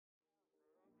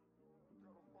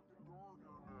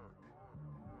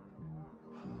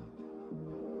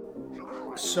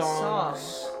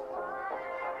songs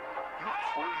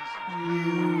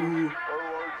you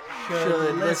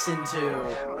should listen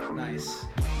to. Nice.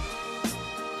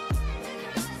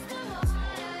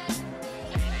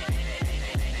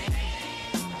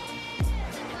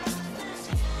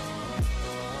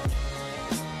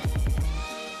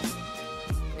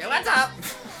 Yeah, what's up?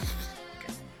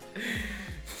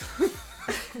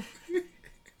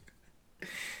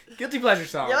 Guilty pleasure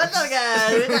songs. Yeah, what's up,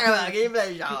 guys? We're talking about guilty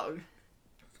pleasure songs.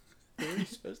 What are you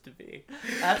supposed to be?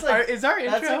 That's like Is our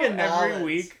intro that's like a every Nolans.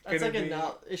 week? That's gonna like a be...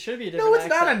 Nolans. It should be a different. No, it's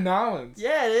not a accent. Nolans.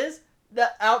 Yeah, it is.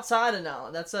 That outside of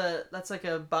Nolans. That's like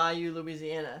a Bayou,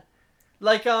 Louisiana.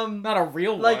 Like Not a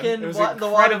real one. like in it was the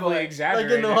incredibly Waterboy.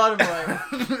 exaggerated. Like in the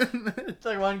Waterboy. It's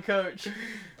like one coach.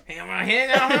 Hey, I'm gonna hit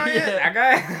that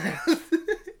guy.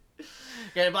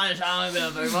 Get a bunch of song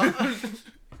about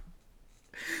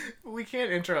We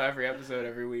can't intro every episode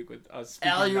every week with us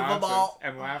Alley speaking nonsense football.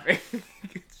 and laughing.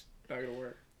 It's not gonna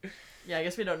work. Yeah, I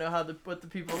guess we don't know what the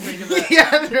people think of that. Yeah,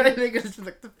 they're gonna think it's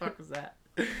like, the fuck was that?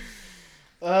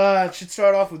 It should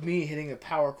start off with me hitting a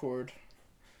power chord.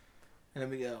 And then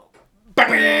we go,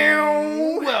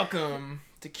 welcome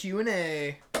to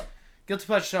Q&A. Guilty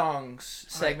Pleasure Songs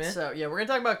segment. Alright, so, yeah, we're going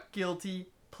to talk about guilty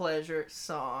pleasure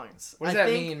songs. What does that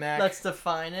mean, Mac? Let's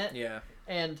define it. Yeah.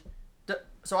 And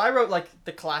so I wrote, like,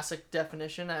 the classic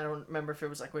definition. I don't remember if it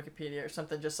was, like, Wikipedia or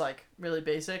something just, like, really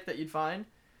basic that you'd find.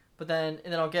 But then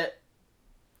I'll get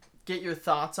your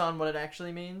thoughts on what it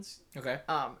actually means. Okay.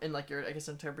 And, like, your, I guess,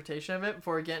 interpretation of it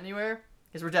before we get anywhere.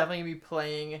 Because we're definitely going to be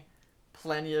playing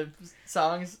plenty of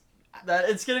songs. That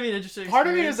it's going to be an interesting Part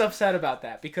of me experience. is upset about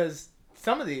that because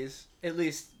some of these, at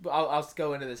least, I'll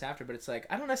go into this after, but it's like,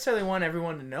 I don't necessarily want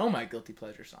everyone to know my guilty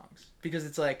pleasure songs because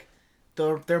it's like,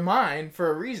 they're mine for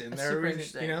a reason. That's They're super a reason,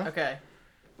 interesting. you know? Okay.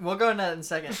 We'll go into that in a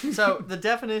second. So, the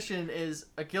definition is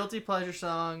a guilty pleasure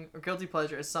song, or guilty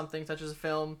pleasure is something such as a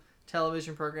film,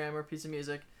 television program, or piece of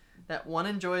music that one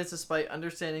enjoys despite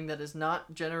understanding that is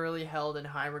not generally held in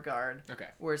high regard Okay.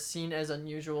 or is seen as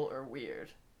unusual or weird.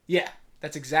 Yeah,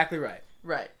 that's exactly right.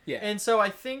 Right. Yeah. And so I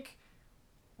think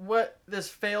what this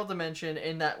failed to mention,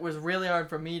 and that was really hard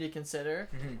for me to consider,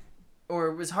 Mm-hmm. or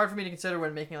it was hard for me to consider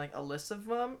when making like a list of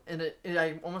them, and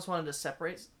I almost wanted to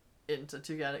separate it into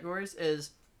two categories,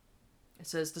 is it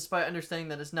says, despite understanding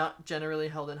that it's not generally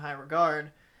held in high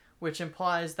regard, which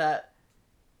implies that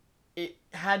it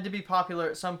had to be popular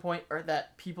at some point or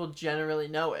that people generally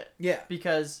know it. Yeah.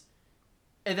 Because,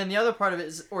 and then the other part of it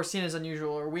is, or seen as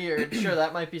unusual or weird. Sure,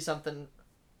 that might be something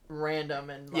random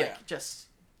and like Yeah. just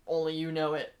only you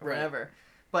know it or Right. whatever.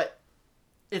 But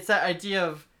it's that idea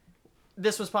of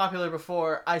this was popular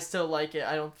before, I still like it,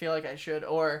 I don't feel like I should,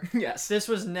 or Yes. this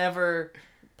was never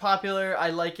popular, I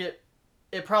like it.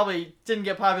 It probably didn't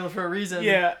get popular for a reason.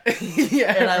 Yeah.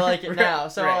 Yeah. And I like it Right, now.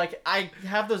 So right. like I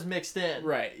have those mixed in.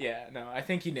 Right, yeah, no, I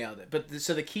think you nailed it. But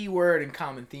so the key word and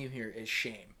common theme here is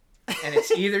shame. And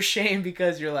it's either shame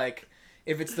because you're like,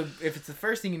 if it's the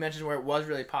first thing you mentioned where it was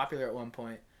really popular at one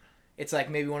point, it's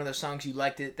like maybe one of those songs you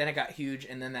liked it, then it got huge,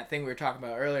 and then that thing we were talking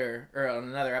about earlier, or on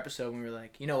another episode when we were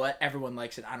like, you know what, everyone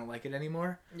likes it, I don't like it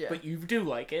anymore. Yeah. But you do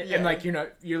like it. Yeah. And like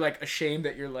you're like ashamed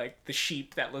that you're like the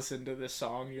sheep that listen to this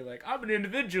song. You're like, I'm an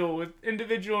individual with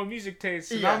individual music tastes,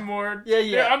 and Yeah. I'm more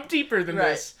Yeah. I'm deeper than Right.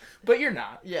 this. But you're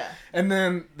not. Yeah. And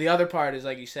then the other part is,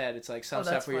 like you said, it's like some Oh,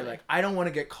 stuff that's where you're funny. like, I don't want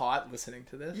to get caught listening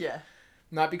to this. Yeah.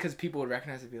 Not because people would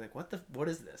recognize it and be like, what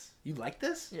is this? You like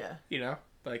this? Yeah. You know?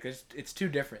 Like, it's too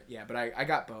different. Yeah, but I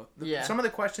got both. Yeah. Some of the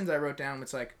questions I wrote down,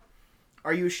 it's like,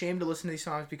 are you ashamed to listen to these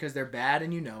songs because they're bad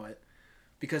and you know it?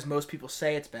 Because most people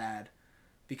say it's bad?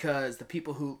 Because the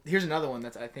people who... Here's another one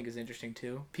that I think is interesting,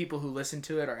 too. People who listen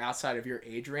to it are outside of your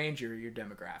age range or your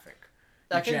demographic.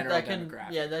 That Your can general demographic,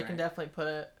 demographic, that right? can definitely put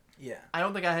it. Yeah. I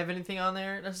don't think I have anything on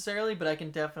there necessarily, but I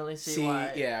can definitely see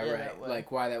why. Yeah, right. that would.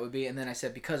 Like why that would be. And then I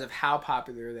said because of how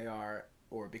popular they are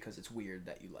or because it's weird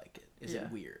that you like it. Is Yeah.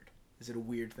 it weird? Is it a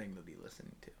weird thing to be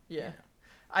listening to? Yeah. You know?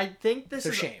 I think this So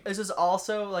is shame. this is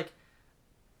also like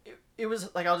it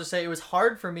was like, I'll just say it was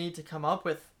hard for me to come up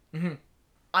with. Mhm.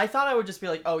 I thought I would just be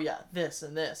like, oh yeah, this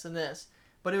and this and this,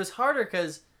 but it was harder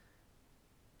because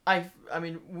I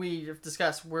mean we've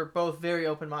discussed we're both very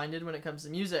open minded when it comes to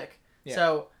music. Yeah.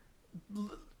 So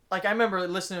like I remember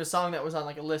listening to a song that was on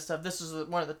like a list of this is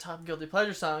one of the top guilty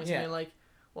pleasure songs, Yeah. and being like,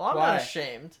 well, I'm Why? not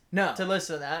ashamed No. to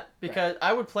listen to that because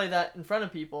I would play that in front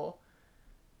of people.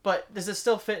 But does it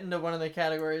still fit into one of the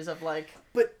categories of like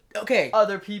But okay.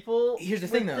 other people? Here's the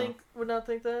thing, though. Would not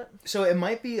think that. So it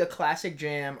might be a classic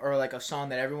jam or like a song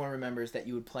that everyone remembers that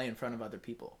you would play in front of other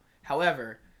people.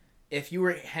 However, if you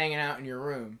were hanging out in your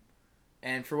room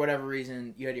and for whatever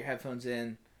reason you had your headphones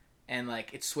in and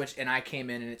like it switched, and I came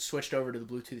in and it switched over to the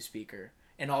Bluetooth speaker,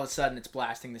 and all of a sudden it's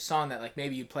blasting the song that like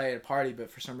maybe you play at a party,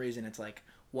 but for some reason it's like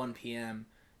 1 p.m.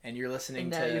 and you're listening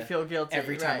And now to you feel guilty.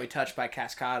 Every Time We right. Touch by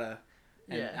Cascada,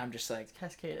 and Yeah. I'm just like,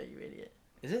 Cascada, you idiot.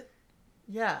 is it?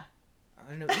 Yeah. I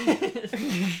don't know.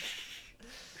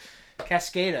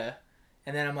 Cascada,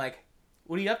 and then I'm like,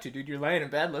 what are you up to, dude? You're laying in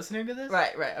bed listening to this?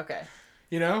 Right, okay.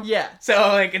 You know? Yeah. So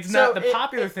like it's not the it-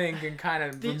 popular thing can kind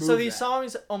of remove So these that.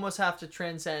 songs almost have to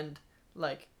transcend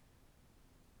like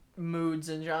moods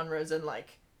and genres and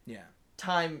like Yeah.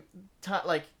 time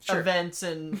like Sure. events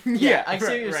and yeah, I see what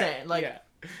right, you're right. saying. Like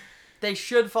yeah. they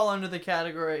should fall under the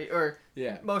category, or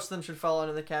Yeah. most of them should fall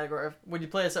under the category of would you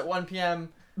play this at 1 p.m.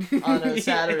 on a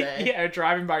Saturday? Yeah,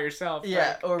 driving by yourself.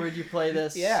 Yeah, like- or would you play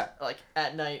this Yeah. like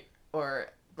at night or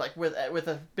like with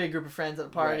a big group of friends at a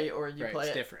party, Right, or you right, play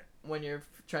it's it different. when you're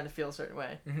trying to feel a certain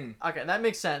way. Mm-hmm. Okay, that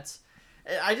makes sense.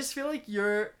 I just feel like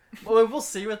you're. Well, we'll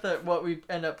see with what we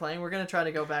end up playing. We're gonna try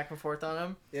to go back and forth on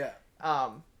them. Yeah.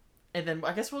 And then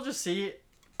I guess we'll just see.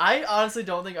 I honestly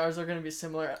don't think ours are gonna be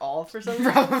similar at all for some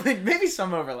reason. Probably maybe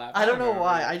some overlap. I don't know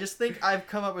why. really. I just think I've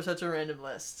come up with such a random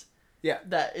list. Yeah.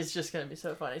 That is just gonna be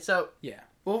so funny. So Yeah.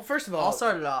 Well, first of all, I'll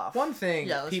start it off. one thing,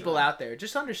 Yeah, let's people do it. out there,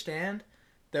 just understand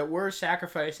that we're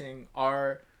sacrificing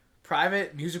our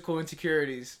private musical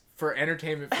insecurities for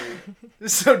entertainment for you.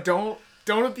 So don't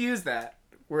abuse that.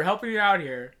 We're helping you out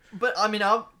here. But I mean,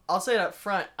 I'll say it up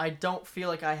front. I don't feel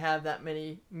like I have that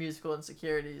many musical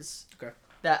insecurities. Okay.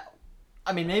 That,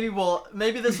 I mean,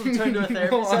 maybe this will turn to a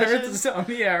therapy We'll unearth session, some-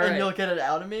 yeah, right. and you'll get it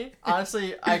out of me.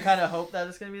 Honestly, I kind of hope that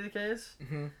is going to be the case.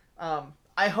 Mm-hmm.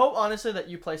 I hope honestly that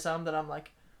you play some that I'm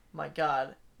like, my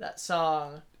God, that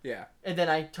song, Yeah. and then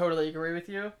I totally agree with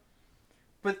you.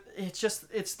 But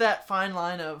it's that fine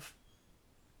line of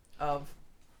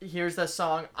here's the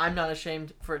song, I'm not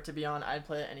ashamed for it to be on, I'd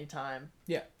play it anytime.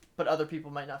 Yeah. But other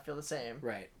people might not feel the same.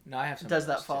 Right. No, I have some. Does of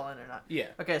that those, fall too. in or not? Yeah.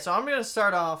 Okay, so I'm gonna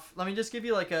start off. Let me just give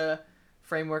you like a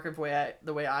framework of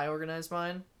the way I organize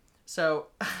mine. So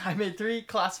I made 3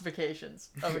 classifications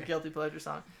of a guilty pleasure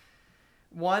song.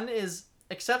 One is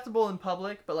acceptable in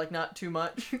public, but like not too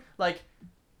much. Like,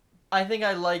 I think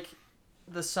I like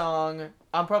the song.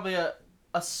 I'm probably a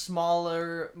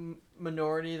smaller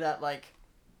minority that like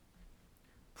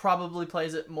probably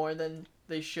plays it more than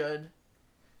they should.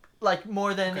 Like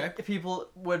more than Okay. people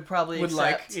would probably Would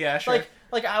accept. like, yeah, sure.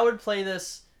 Like I would play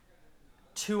this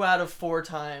 2 out of 4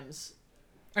 times,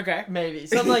 Okay. maybe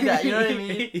something like that. You know what I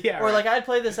mean? Yeah. Or right. like I'd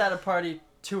play this at a party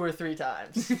 2 or 3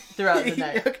 times throughout the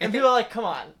night, Okay. and people are like, "Come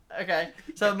on." Okay,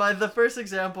 so the first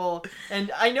example,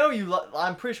 and I know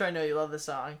I'm pretty sure I know you love this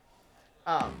song,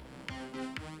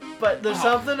 but there's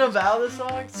something about this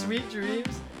song, "Sweet Dreams,"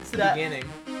 It's the that beginning.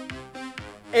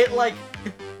 it like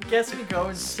gets me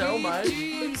going so much.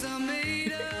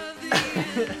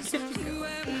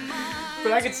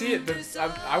 But I could see it.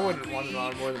 I wouldn't want it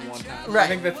on more than one time. Right. I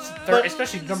think that's But-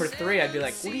 especially number 3. I'd be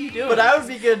like, "What are you doing?" But I would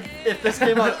be good if this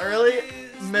came on early,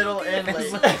 middle, and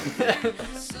late.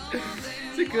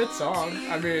 It's a good song.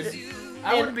 I mean,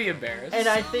 I wouldn't be embarrassed. And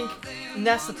I think, and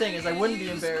that's the thing, is I wouldn't be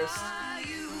embarrassed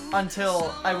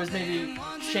until I was maybe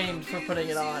shamed for putting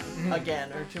it on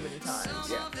again or too many times.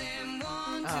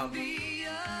 Yeah.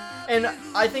 And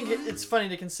I think it's funny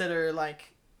to consider, like,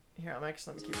 here, I'm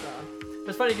actually, let me keep going. But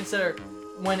it's funny to consider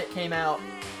when it came out,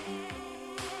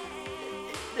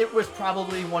 it was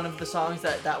probably one of the songs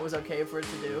that was okay for it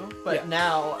to do. But Yeah.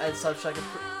 now, as such like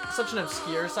such an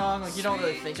obscure song, like you don't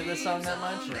really think of this song that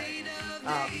much. Right.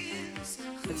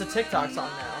 It's a TikTok song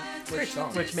now, Great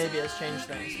song. which maybe has changed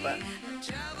things. But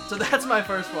so that's my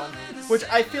first one, which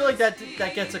I feel like that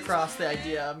gets across the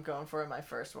idea I'm going for in my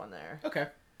first one there. Okay.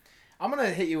 I'm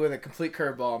gonna hit you with a complete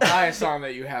curveball and buy a song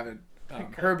that you haven't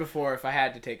heard before. If I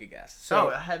had to take a guess, so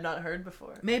I have not heard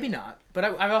before. maybe not. But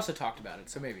I've also talked about it,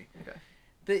 so maybe. Okay.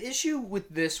 The issue with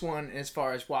this one, as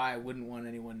far as why I wouldn't want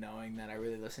anyone knowing that I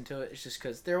really listened to it, is just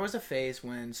because there was a phase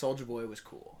when Soulja Boy was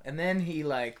cool, and then he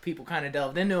people kind of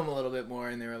delved into him a little bit more,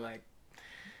 and they were like,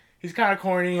 he's kind of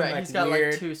corny Right, and he's got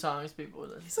weird. like 2 songs people would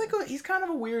listen. He's kind of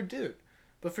a weird dude,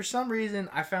 but for some reason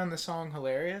I found the song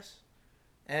hilarious,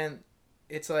 and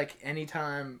it's like any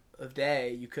time of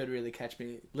day you could really catch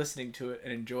me listening to it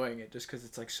and enjoying it just because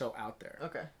it's like so out there.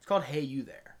 Okay. It's called "Hey You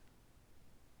There."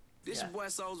 This Yeah. your boy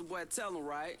Soulja Boy, tell him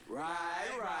right. Right.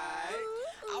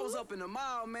 I was up in the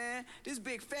mall, man. This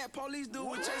big fat police dude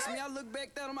was chasing me. I looked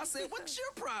back at him. I said, "What's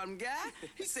your problem, guy?"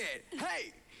 He said,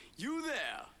 "Hey, you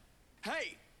there?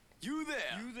 Hey, you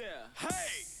there? You there?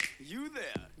 Hey, you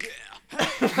there? Yeah.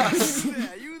 Hey, you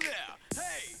there? You there?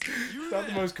 Hey, you It's there? not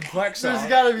the most complex There's song.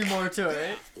 got to be more to it,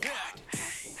 right? What?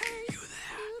 Hey, you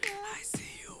there? I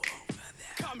see you over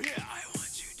there. Come here. I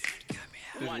want you to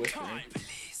There's One whispering. time.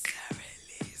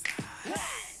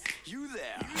 You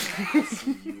there?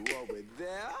 You over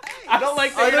there? I don't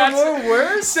like that. Are you're there not more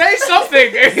words? Say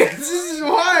something. This is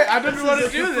why I didn't want to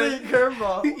do this. Complete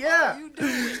curveball. Yeah,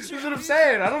 that's what I'm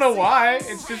saying. I don't know why.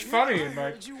 It's just funny and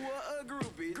like. You were a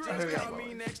groupie. here we Just go. call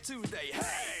me next Tuesday. Hey,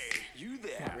 you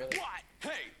there? Not really. What?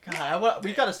 Hey. God,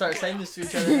 we gotta start saying this to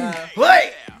each other now.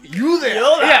 Hey, you there?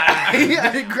 You there? Yeah,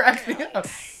 yeah, it cracks me up.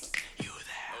 You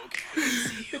there? Okay.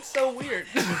 It's so weird.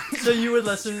 So you would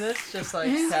listen to this just like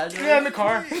casually? Yeah, in the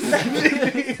car.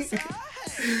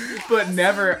 But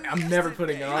never, I'm never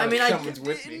putting it on I mean, if someone's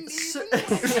with me. this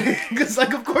Because,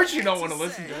 like, of course you don't want to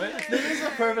listen to it. is a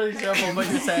perfect example of what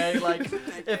you're saying. Like,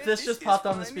 if this just popped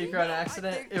on the speaker on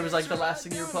accident, it was like the last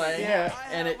thing you were playing. Yeah.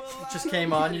 And it just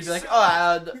came on, you'd be like,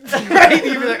 oh, Right?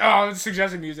 You'd be like, oh, it's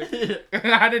suggesting music. Yeah.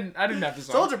 I didn't have the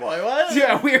song. Soldier Boy, what?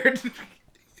 Yeah, weird.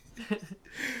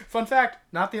 Fun fact,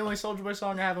 not the only Soldier Boy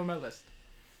song I have on my list.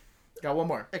 Got one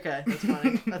more. Okay, that's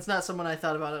funny. That's not someone I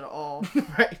thought about at all.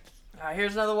 Right.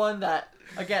 Here's another one that,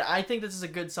 again, I think this is a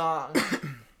good song,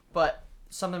 but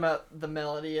something about the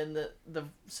melody and the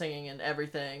singing and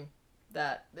everything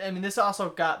that, I mean, this also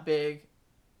got big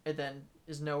and then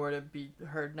is nowhere to be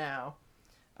heard now.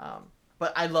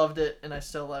 But I loved it and I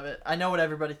still love it. I know what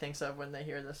everybody thinks of when they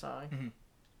hear this song. Mm-hmm.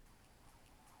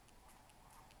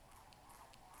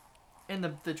 And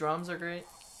the drums are great.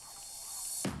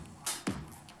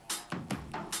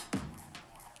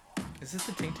 Is this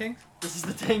the Ting Ting? This is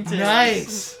the Ting Ting.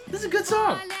 Nice. This is a good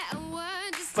song.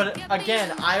 But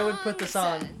again, I would put this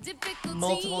on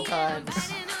multiple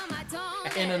times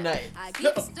in a night.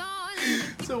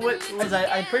 So what? Because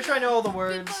I'm pretty sure I know all the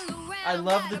words. I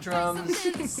love the drums.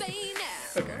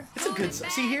 Okay. It's a good song.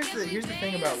 See, here's the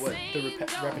thing about what the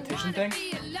repetition thing.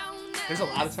 There's a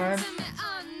lot of times.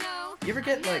 You ever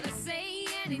get like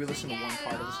you re-listen to one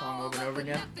part of the song over and over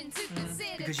again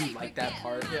because you like that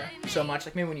part Yeah. so much?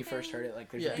 Like maybe when you first heard it, like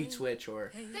there's Yeah. a beat switch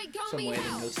or some way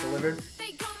the notes delivered.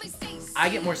 I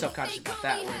get more self-conscious about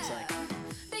that where it's like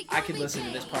I could listen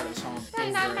to this part of the song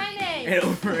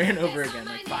over and over again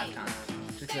like 5 times.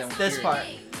 Just 'cause I want to This hear part.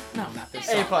 it. No, not this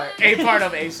A song. part. A part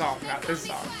of a song, not this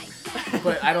song.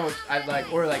 But I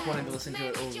like wanted to listen to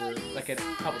it over like a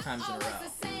couple times in a row.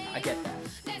 I get that.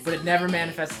 But it never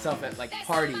manifests itself at like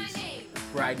parties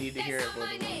where I need to hear it more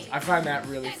than once. I find that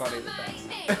really funny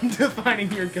that that's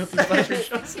defining your guilty pleasure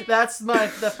choice. That's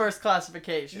the first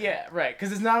classification. Yeah, right.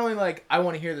 Because it's not only like I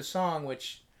want to hear the song,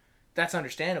 which that's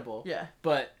understandable. Yeah.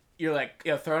 But you're like,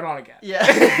 yo, throw it on again. Yeah.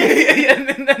 And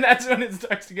then that's when it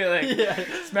starts to get like, Yeah.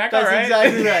 smack That's alright.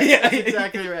 exactly right. Yeah. That's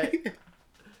exactly right.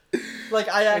 Like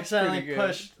I accidentally pretty good.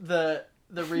 pushed the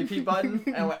repeat button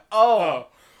and went, oh,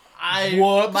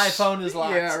 Whoops. my phone is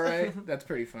locked. Yeah, right. That's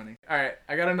pretty funny. All right,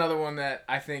 I got another one that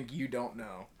I think you don't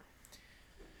know,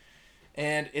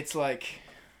 and it's like,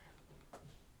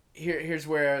 here's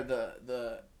where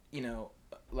the you know,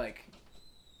 like,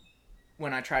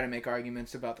 when I try to make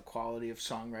arguments about the quality of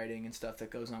songwriting and stuff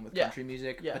that goes on with Yeah. country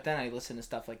music, Yeah. but then I listen to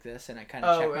stuff like this and I kind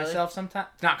of check really? myself sometimes.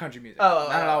 Not country music. Oh,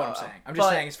 not at all what I'm saying. I'm just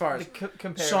saying as far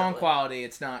as song quality,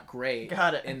 it's not great.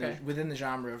 Got it, In okay. within the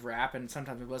genre of rap, and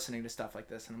sometimes I'm listening to stuff like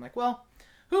this, and I'm like, well,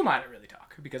 who am I to really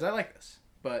talk? Because I like this,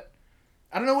 but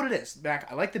I don't know what it is.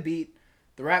 I like the beat.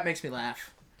 The rap makes me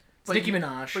laugh. It's But Nicki you-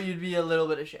 Minaj. But you'd be a little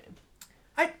bit ashamed.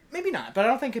 Maybe not, but I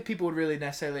don't think if people would really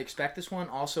necessarily expect this one.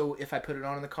 Also, if I put it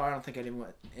on in the car, I don't think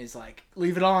anyone is like,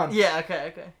 leave it on. Yeah. Okay.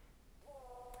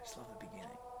 I just love the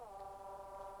beginning.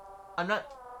 I'm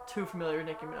not too familiar with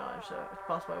Nicki Minaj, so it's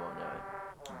possible I won't know it.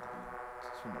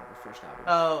 It's from her first album.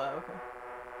 Oh, okay.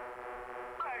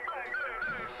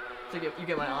 So you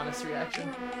get my honest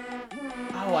reaction.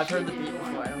 Oh, I've heard the beat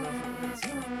before. I don't know if I've heard the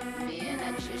song. Man,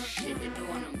 I just shitted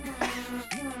on him.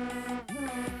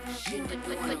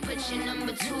 Put your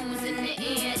number 2s in the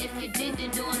air if you did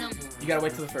it on him. You gotta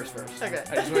wait till the first verse. Okay.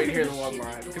 I just wait to hear the one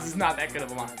line because it's not that good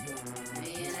of a line. Man,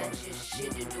 I just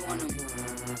shitted on him.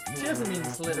 She doesn't mean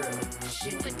it's literally.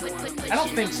 I don't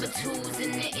think so. Put your number 2s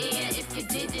in the air if you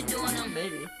did it on him.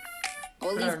 Maybe. All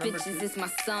I these remember bitches too. is my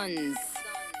sons.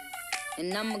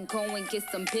 And I'ma go and get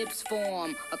some pips for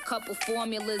 'em. A couple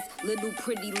formulas, little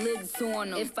pretty lids on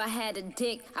 'em. If I had a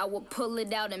dick, I would pull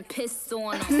it out and piss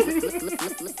on 'em. Let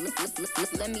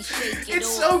me shake it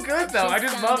It's off. so good, though. I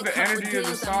just signed love a the couple energy of the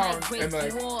deals, I might song, break and,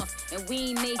 like, you off. And we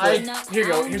ain't making I- up. here you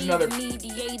go, I don't here's need another. a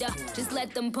mediator. Just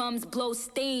let them bums blow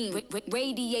steam.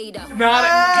 Radiator. Not,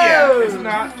 yeah, Oh! it's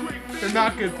not. They're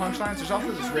not good punchlines. There's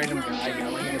also this random guy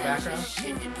yelling in the background.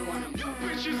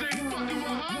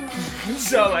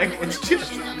 So like, it's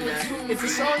Yeah. It's a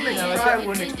song that No, you it's probably a-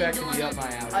 wouldn't expect to be up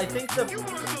my alley. I think the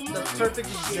perfect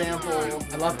example,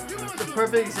 I love it. the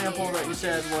perfect example that you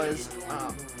said was,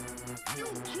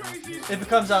 if it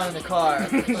comes on in the car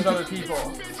with other people,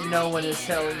 no one is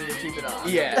telling you to keep it on.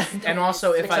 Yeah, and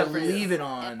also if I Except for you. leave it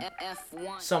on,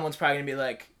 F1. someone's probably gonna be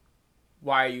like,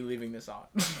 "Why are you leaving this on?"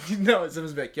 No,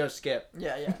 someone's be like, "Yo, Skip."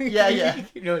 Yeah.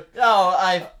 You know, Oh,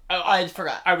 I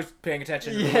forgot. I was paying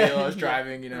attention to the Yeah, wheel. I was yeah,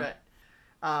 driving. You know. Right.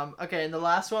 Okay, and the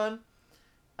last one,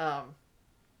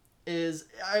 it's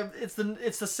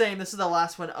the same. This is the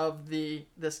last one of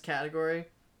this category.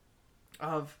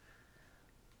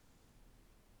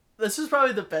 This is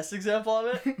probably the best example of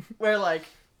it, where like,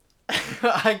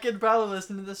 I could probably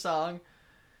listen to the song,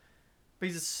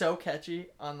 because it's so catchy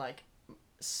on like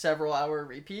several hour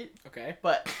repeat, Okay.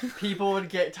 but people would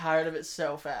get tired of it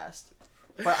so fast.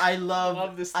 But I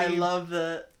love this I theme. love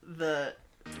the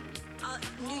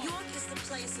New York is the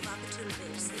place of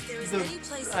opportunities. If there is The- any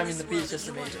place I in mean, this the beat's world that just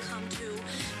you want to amazing. come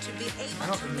to be I able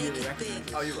don't to really make it recognize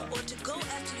big, Oh, you will. or to go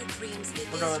after your dreams, it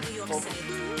We're is going New York vocal.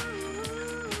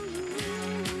 City.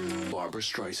 Barbara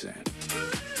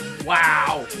Streisand.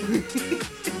 Wow.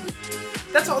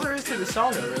 That's all there is to the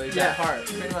song, though. Really, is Yeah. that part.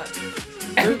 pretty much.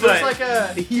 But There's like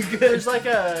a you good? there's like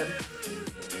a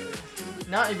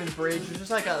not even bridge.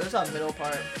 There's a middle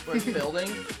part where it's building.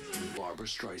 Barbara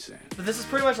Streisand. But this is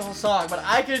pretty much the whole song. But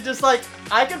I could just like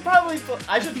I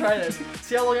should try this.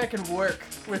 See how long I can work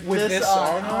with this this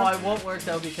on. song Oh, on? I won't work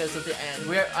though because of the end.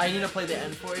 I need to play the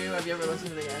end for you. Have you ever listened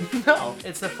to the end? No.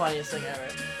 It's the funniest thing ever.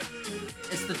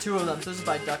 It's the two of them. So this is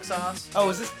by Duck Sauce. Oh,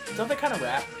 is this? Don't they kind of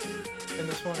rap in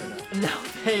this one or no? No,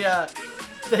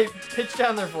 they pitch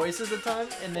down their voices at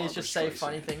times and they Barbra just say Streisand.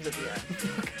 funny things at the end.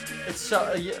 It's so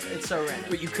random.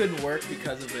 But you couldn't work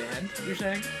because of the end. You're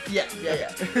saying? Yeah.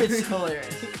 It's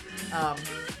hilarious.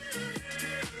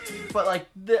 But like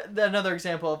another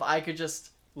example of I could just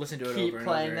Listen to it keep over and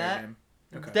playing over that. again.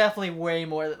 Okay. Definitely way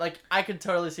more than like I could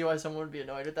totally see why someone would be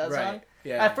annoyed with that Right. song.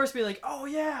 Yeah. At first be like, oh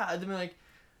yeah, and then be like,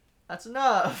 that's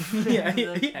enough. yeah,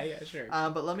 Like, yeah, sure.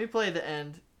 but let me play the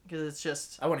end because it's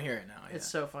just I want to hear it now. Yeah. it's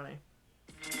so funny.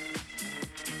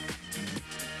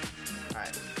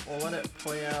 Alright, we'll let it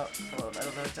play out. Oh, I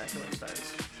don't know exactly when it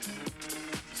starts.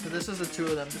 So this is the two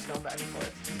of them just going back and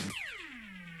forth.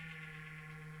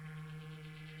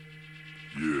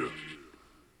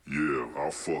 Yeah,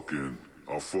 I'll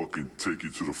fucking take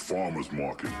you to the farmer's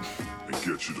market and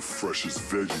get you the freshest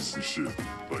veggies and shit,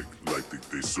 like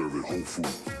they serve at Whole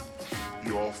Foods.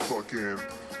 Y'all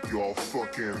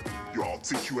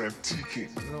take you antiquing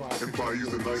and buy you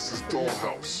the nicest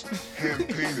dollhouse, hand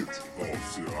painted. Oh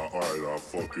shit! I'll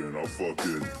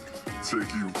fucking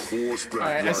take you horseback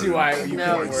Alright, I see riding why on you the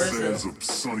couldn't white work sands of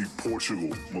sunny Portugal,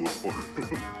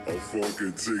 motherfucker. I'll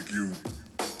fucking take you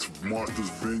to Martha's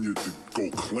Vineyard to go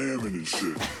clamming and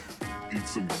shit. Eat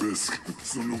some biscuits,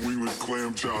 some New England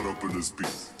clam chowder up in this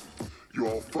piece.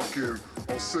 I'll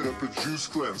set up a juice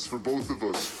cleanse for both of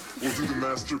us. We'll do the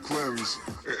master cleanse,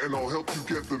 and I'll help you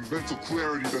get the mental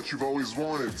clarity that you've always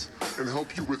wanted, and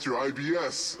help you with your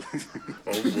IBS.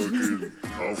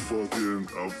 I'll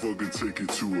fucking take you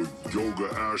to a yoga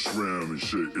ashram and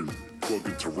shit in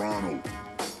fucking Toronto.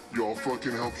 Y'all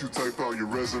fucking help you type out your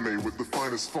resume with the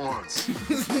finest fonts,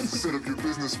 and set up your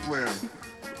business plan.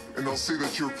 And I'll say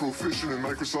that you're proficient in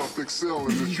Microsoft Excel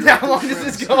and that you How long does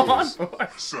this go on for?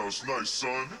 Sounds nice,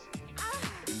 son.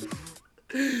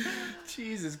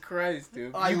 Jesus Christ,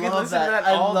 dude. I You can love listen to that. that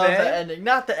I all love day? the ending.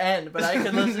 Not the end, but I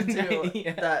can listen to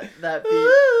Yeah. that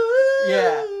beat.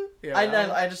 Yeah. Yeah.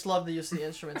 I just love the use of the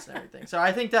instruments and everything. So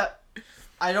I think that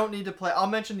I don't need to play. I'll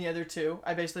mention the other two.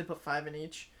 I basically put 5 in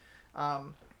each.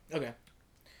 Okay.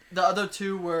 The other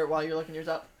two were, while you're looking yours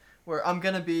up, were I'm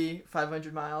Gonna Be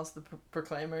 500 Miles, the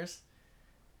Proclaimers.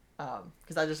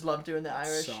 Because I just love doing the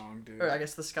Irish, song, dude. or I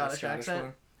guess the Scottish accent.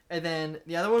 one. And then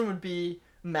the other one would be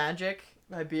Magic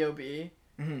by B.O.B.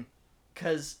 Mhm.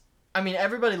 Because, I mean,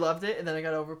 everybody loved it, and then it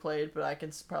got overplayed, but I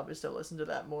can probably still listen to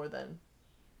that more than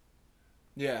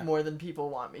Yeah. people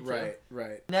want me to.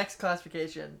 Right. Next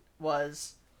classification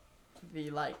was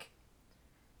the, like,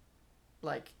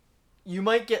 you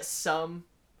might get some,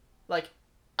 like,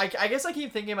 I guess I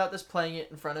keep thinking about this playing it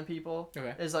in front of people.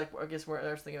 Okay. Is, like, I guess where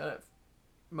I was thinking about it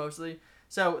mostly.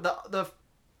 So, the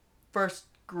first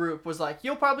group was, like,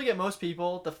 you'll probably get most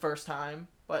people the first time,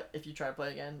 but if you try to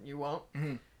play again, you won't.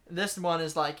 Mhm. This one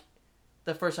is, like,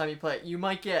 the first time you play it. You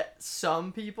might get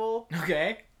some people,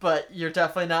 Okay. but you're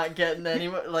definitely not getting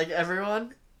anyone, like,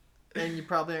 everyone. And you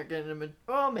probably aren't getting them.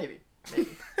 Well, maybe.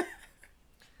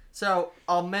 So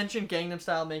I'll mention Gangnam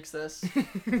Style makes this.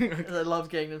 'Cause I love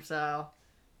Gangnam Style.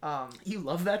 You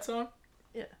love that song?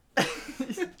 Yeah.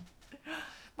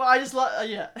 But I just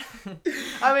yeah.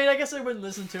 I mean, I guess I wouldn't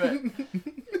listen to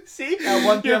it See? at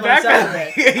 1 You're p.m. on a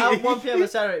backpedaling. Saturday. At 1 p.m. on a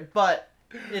Saturday, but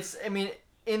it's. I mean,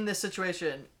 in this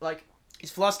situation, like,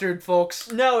 He's flustered,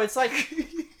 folks. no, it's like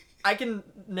I can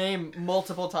name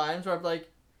multiple times where I'm like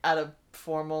at a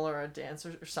formal or a dance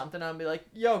or something. I'll be like,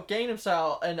 "Yo, Gangnam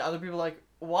Style," and other people are like,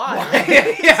 "Why?"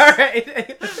 Yeah,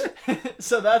 right.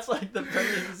 So that's like the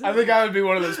perfect example. I think I would be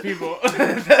one of those people.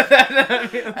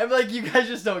 I'm like, you guys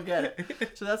just don't get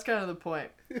it. So that's kind of the point.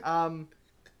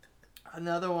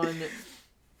 Another one.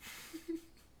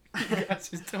 You guys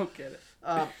just don't get it.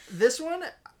 This one,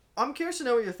 I'm curious to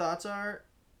know what your thoughts are.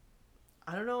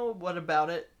 I don't know what about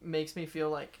it makes me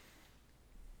feel like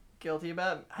guilty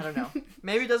about it. I don't know.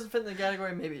 Maybe it doesn't fit in the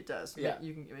category. Maybe it does. Yeah.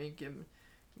 You can maybe give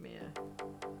me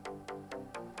a.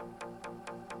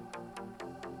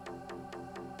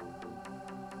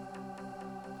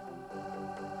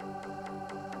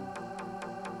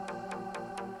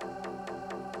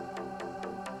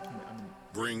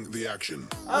 Bring the action.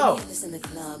 Oh, This in the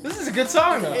club. This is a good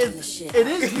song, though. it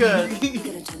is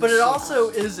good, but it also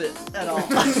isn't at all.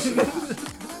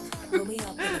 When we up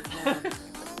in the club,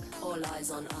 all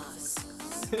eyes on us.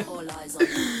 All eyes on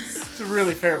us. It's a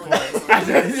really fair point.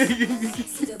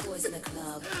 See the boys in the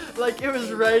club. Like, it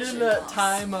was right in that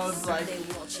time of, like,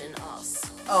 They watching us.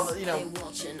 of, you They know,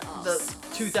 watching us.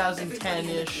 the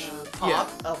 2010-ish pop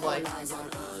of, like, Eyes on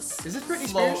us. Is this Britney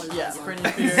slow, Spears? yeah,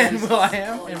 Britney Spears. And Will I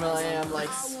Am? And Will.i.am, like,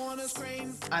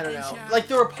 I don't know. Like,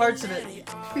 there were parts of it.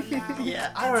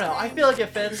 Yeah, I don't know. I feel like it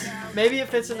fits. Maybe it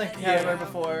fits in the category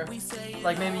before.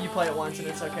 Like, maybe you play it once and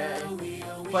it's okay.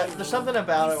 But there's something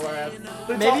about it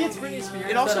where maybe it's Britney Spears.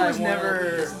 it also that was I wanna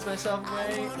never- distance myself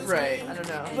away. Right. I don't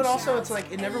know. But also, it's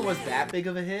like, it never was that big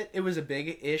of a hit. It was a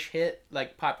big-ish hit,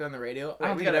 like, popular on the radio. I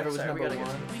don't we think it gotta- ever was sorry, we number gotta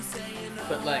one.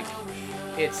 But, like,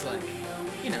 it's like,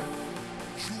 you know.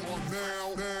 You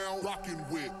are now rocking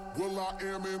with Will I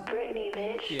Am in.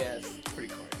 Yeah, it's pretty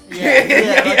cool. Yeah,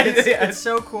 yeah, like it's, Yeah. it's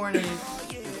so corny.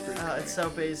 It's so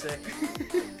basic.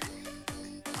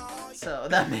 So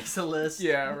that makes the list.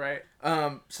 Yeah, right.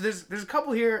 So there's a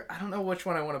couple here. I don't know which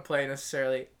one I want to play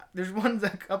necessarily. There's a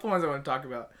couple ones I want to talk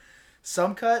about.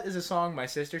 Some Cut is a song my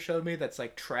sister showed me that's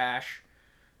like trash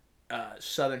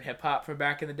southern hip hop from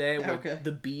back in the day where Okay.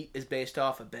 the beat is based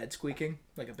off a bed squeaking,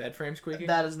 like a bed frame squeaking.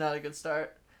 That is not a good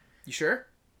start. You sure?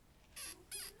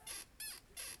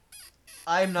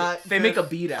 I'm not. They good- make a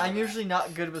beat out I'm of it. usually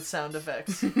not good with sound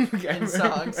effects Okay, in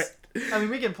songs. right. I mean,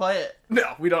 we can play it.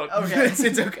 No, we don't. Okay.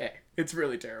 it's okay. It's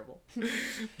really terrible.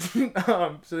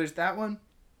 So there's that one.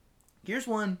 Here's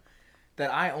one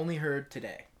that I only heard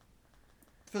today.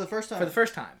 For the first time. For the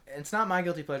first time. It's not my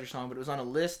guilty pleasure song, but it was on a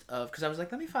list of... Because I was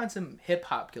like, let me find some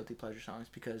hip-hop guilty pleasure songs.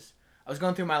 Because I was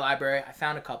going through my library. I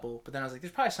found a couple. But then I was like,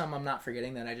 there's probably some I'm not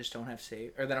forgetting that I just don't have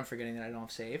saved. Or that I'm forgetting that I don't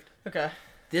have saved. Okay.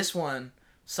 This one,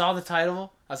 saw the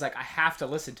title. I was like, I have to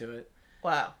listen to it.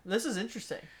 Wow. This is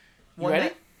interesting. You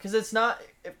ready? Because it's not...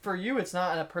 For you, it's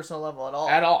not on a personal level at all.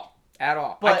 At all. At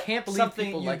all. But I can't believe something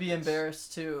people you'd like be this.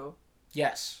 embarrassed to...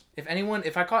 Yes.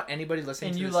 If I caught anybody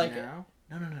listening And to you this like it? now...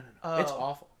 No. It's Oh.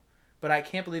 awful. But I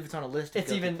can't believe it's on a list of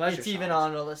It's guilty even pleasure even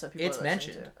songs. on a list that people It's are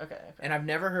listening mentioned. to. Okay. And I've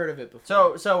never heard of it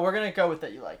before. So we're gonna go with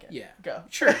that. You like it. Yeah. Go.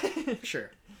 Sure.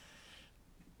 Sure.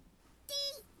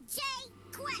 DJ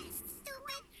Quest,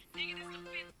 stupid. Nigga, this the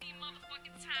 15th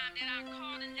motherfucking time that I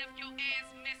called and left your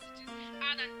ass messages.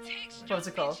 I done text your What's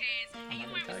it called? bitch ass and you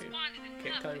not ain't gonna tell you. responded to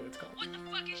Can't tell you nothing. what it's called. What the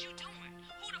fuck is you doing?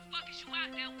 Who the fuck is you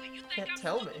out there with? You think Can't I'm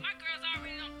tell stupid? me. My girls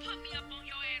already done put me up on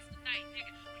your ass tonight,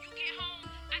 nigga. When you get home,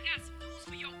 I got some news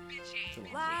for your bitch ass.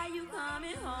 Why you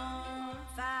coming home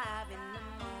 5 in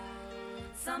the morning?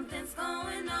 Something's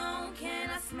going on. Can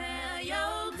I smell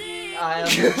your dick?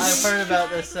 I've heard about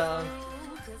this song.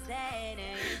 'Cause that ain't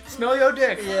Smell your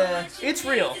dick. Yeah. It's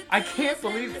real. I can't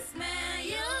believe it. smell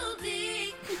your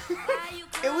dick. Why you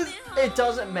It was. It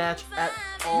doesn't match at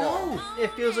all. No.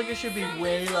 It feels like it should be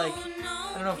way like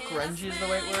I don't know if grungy is the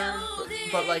right word,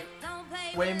 but like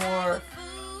way more.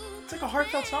 It's like a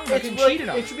heartfelt song. Like It's you like, cheated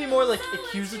on. it should be more like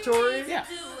accusatory. Yeah.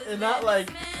 And not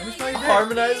like Let me smell your dick.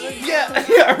 harmonizing. Yeah.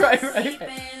 Yeah. Right.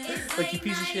 Like you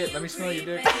piece of shit. Let me smell your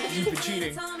dick. You've been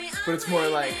cheating. But it's more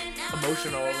like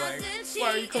emotional. Like,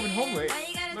 why are you coming home late?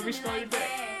 Let me smell your dick.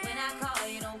 when I call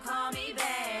you, don't call me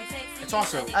back. Text It's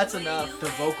also That's enough. the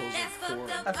vocals are horrible.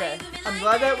 Okay. I'm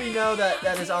glad that we know that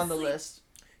that is on the list.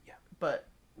 Yeah. But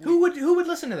Who would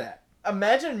listen to that?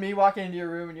 imagine me walking into your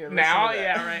room and you're listening Now, to that.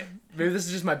 yeah, right. Maybe this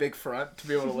is just my big front to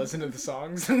be able to listen to the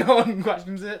songs and no one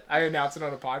questions it. I announce it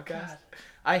on a podcast. God.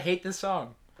 I hate this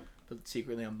song, but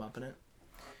secretly I'm bumping it.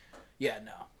 Yeah,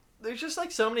 no. There's just like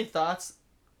so many thoughts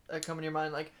that come in your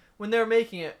mind. Like when they were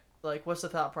making it, Like, what's the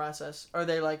thought process? Are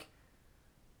they like,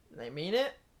 they mean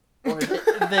it, or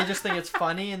they just think it's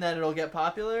funny and that it'll get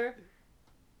popular?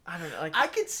 I don't know. Like, I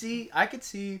could see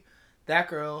that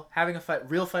girl having a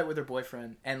real fight with her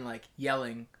boyfriend, and like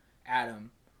yelling at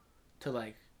him to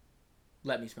like,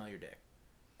 let me smell your dick.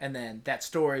 And then that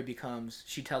story becomes,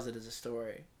 she tells it as a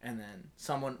story. And then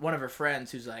one of her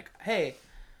friends who's like, hey,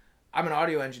 I'm an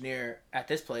audio engineer at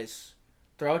this place.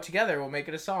 Throw it together. We'll make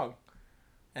it a song.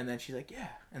 And then she's like, yeah.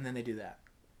 And then they do that.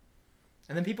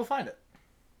 And then people find it.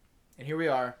 And here we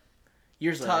are,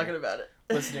 years later. Talking about it.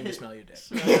 Listening to Smell Your Dick.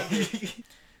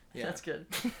 Yeah. That's good.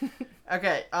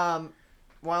 Okay. While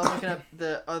I'm looking up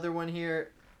the other one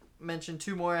here, mention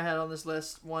 2 more I had on this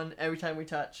list. One, Every Time We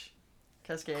Touch.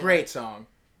 Cascade. Great song.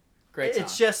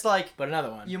 It's just like, but another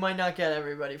one. You might not get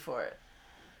everybody for it.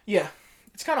 Yeah.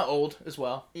 It's kind of old as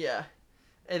well. Yeah.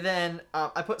 And then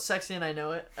I put Sexy and I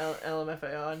Know It,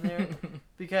 LMFAO in there,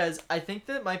 because I think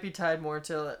that might be tied more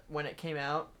to when it came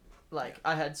out. Like,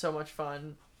 I had so much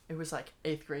fun. It was like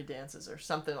 8th grade dances or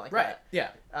something like right. that.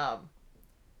 Yeah.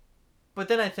 But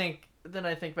then I think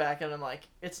back and I'm like,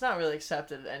 it's not really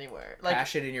accepted anywhere. Like,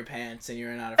 Hash it in your pants and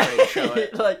you're not afraid to show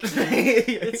it. like,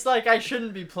 it's like I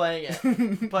shouldn't be playing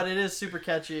it, but it is super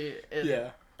catchy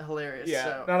and hilarious. Yeah.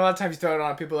 So. Not a lot of times you throw it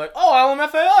on, people are like, oh,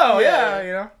 LMFAO. Yeah,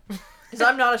 you know. Because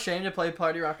I'm not ashamed to play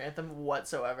Party Rock Anthem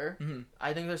whatsoever. Mm-hmm.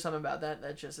 I think there's something about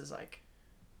that just is like...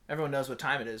 Everyone knows what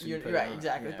time it is. When you put right, it on.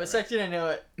 exactly. Yeah, but right. Sexy and I Know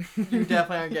It, you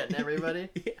definitely aren't getting everybody.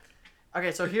 Yeah.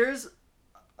 Okay, so here's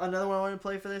another one I want to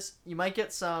play for this. You might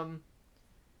get some...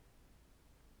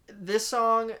 This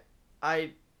song,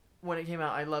 when it came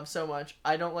out, I loved so much.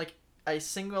 I don't like a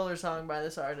single other song by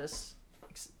this artist.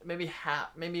 Maybe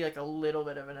like a little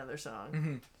bit of another song.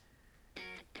 Mm-hmm.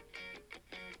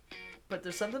 But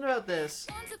there's something about this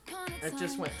that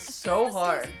just went so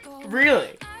hard.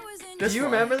 Really? Do you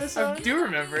remember this song? I do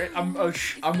remember it.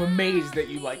 I'm amazed that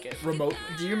you like it remotely.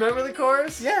 Do you remember the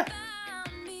chorus? Yeah.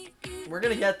 We're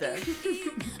gonna get there.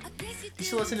 You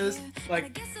still listen to this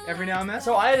like every now and then?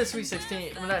 So I had a Sweet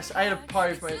 16. I had a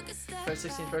party for my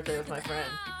 16th birthday with my friend,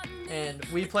 and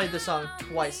we played the song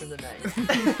twice in the night.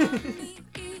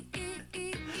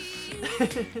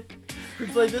 We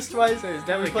played this twice.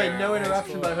 We played No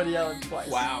Interruption by Hoodie Allen twice.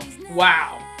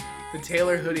 Wow. The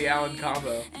Taylor Hoodie Allen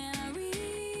combo.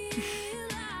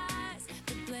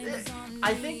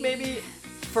 I think maybe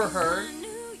for her,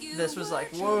 this was like,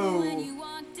 whoa,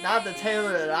 not the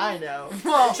Taylor that I know.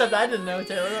 Except I didn't know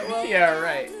Taylor that well. Yeah,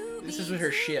 right. This is with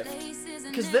her shift.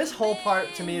 Because this whole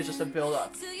part to me is just a build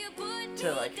up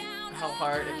to like how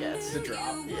hard it gets. The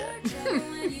drop. Yeah.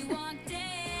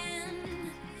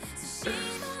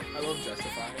 I love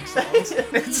justifying songs.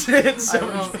 it's so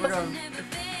much fun.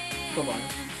 Come on.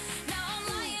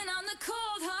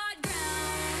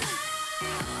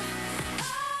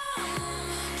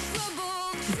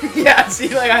 Yeah,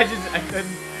 see, like I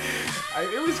couldn't.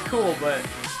 It was cool, but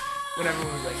when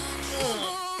everyone was like,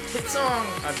 hit song,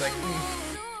 I was like,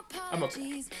 I'm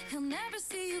okay.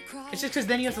 It's just because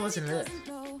then you have to listen to this.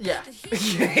 Yeah.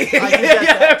 I can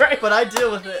get that, right. But I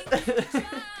deal with it.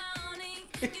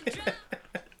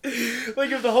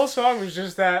 Like if the whole song was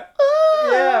just that.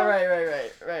 Yeah,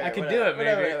 right. I could do it,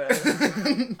 maybe.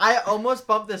 Whatever. I almost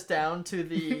bumped this down to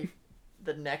the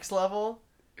next level.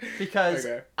 Because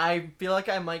I feel like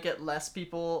I might get less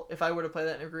people, if I were to play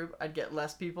that in a group, I'd get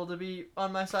less people to be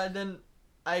on my side than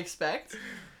I expect.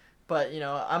 But, you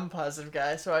know, I'm a positive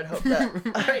guy, so I'd hope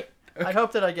that I'd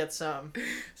hope that I get some.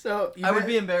 So I would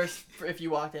be embarrassed if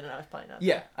you walked in and I was playing that.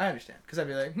 Yeah, I understand. Because I'd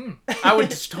be like, I would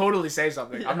just totally say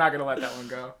something. Yeah. I'm not going to let that one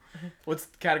go. What's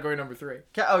category number 3?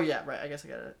 Oh, yeah, right. I guess I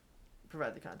got to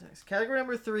provide the context. Category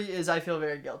number 3 is I Feel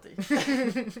Very Guilty.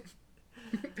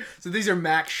 So these are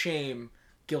Max Shame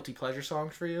guilty pleasure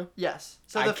songs for you? Yes.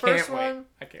 So the first one...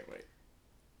 I can't wait.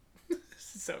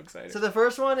 This is so exciting. So the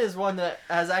first one is one that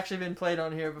has actually been played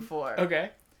on here before. Okay.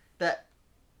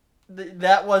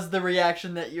 That was the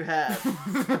reaction that you had.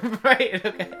 Right,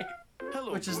 okay.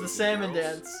 Hello, which is the boys Salmon and girls.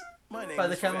 Dance My name by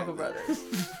the is Chemical Fat Brothers.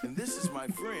 And this is my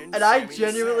friend. And I Sammy the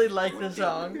genuinely Salmon. like the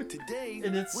song. Today,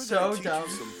 And it's we're so gonna teach dumb. You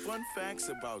some fun facts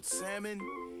about salmon.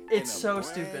 It's and a so brand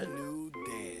stupid. New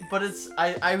dance. But it's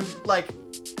I like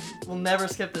will never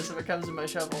skip this if it comes in my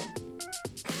shovel.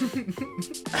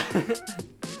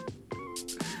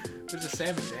 There's a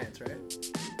Salmon Dance, right?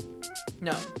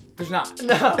 No. There's not.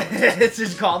 No. It's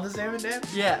just called the Salmon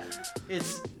Dance? Yeah.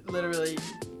 It's literally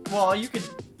well, you could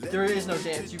there is no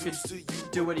dance. You could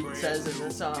do what he says in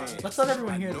the song. Let's let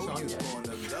everyone hear the song yet.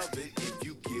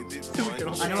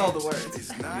 I know all the words.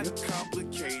 It's not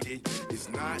complicated. It's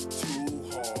not too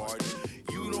hard.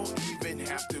 You don't even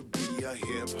have to be a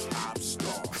hip hop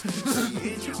star.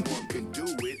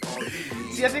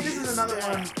 See, I think this is another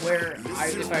one where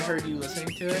if I heard you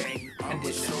listening to it and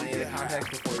didn't know any of the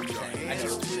context before you saying I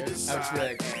know it's weird, I would be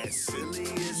like,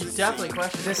 You definitely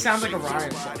question this sounds like a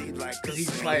Ryan song. Because he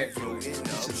can play it.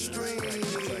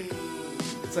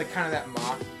 It's like kind of that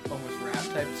mock, almost rap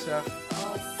type of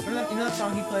stuff. Remember that, you know that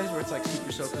song he plays where it's like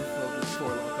Super Soaker filled with Four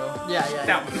Loko? Yeah.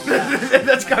 That one.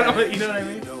 That's kind of what, you know what I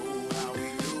mean?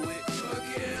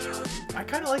 I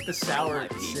kind of like the sour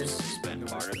synth.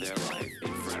 Part of their life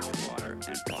in fresh water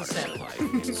and part It's a of their life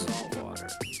in salt water.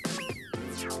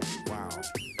 Wow.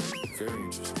 Very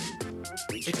interesting.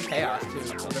 It's chaos too.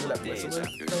 Remember that Days whistle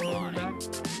after going spawning,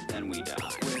 back? then we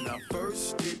die. When I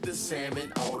first did the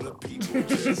salmon, all the people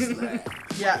just laughed.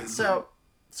 Yeah, so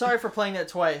sorry for playing that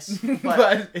twice, but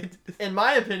But in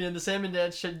my opinion, the Salmon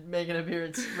Dance should make an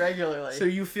appearance regularly. so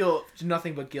you feel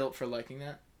nothing but guilt for liking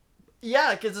that?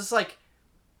 Yeah, because it's like,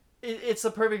 it's the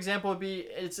perfect example. Would be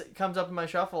it comes up in my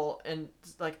shuffle, and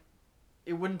it's like,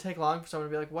 it wouldn't take long for someone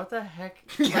to be like, "What the heck?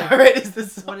 Yeah, Like, right. Is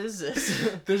this? What is this?"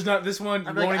 There's not this one.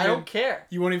 I'm You like, won't I even. don't care.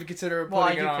 You won't even consider Well,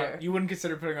 putting I it do on. care. You wouldn't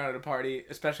consider putting it on at a party,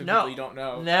 especially with No, people you don't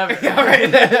know. never. Yeah,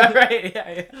 right. Right.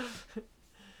 Yeah.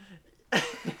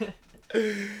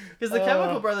 Because the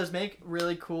Chemical Brothers make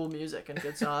really cool music and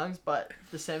good songs, but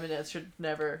the Salmon Dance should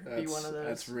never be one of those.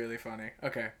 That's really funny.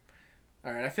 Okay.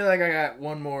 All right. I feel like I got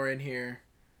one more in here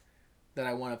that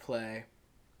I want to play.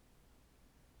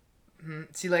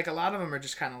 See, like a lot of them are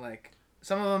just kind of like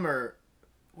some of them are.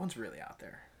 One's really out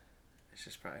there. It's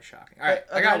just probably shocking. All right,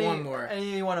 Are I got there one more.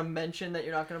 Anything you want to mention that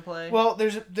you're not going to play? Well,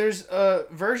 there's a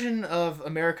version of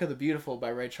America the Beautiful by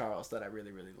Ray Charles that I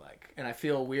really, really like. And I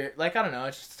feel weird. Like, I don't know.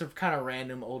 It's just a kind of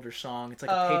random older song. It's like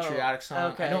a patriotic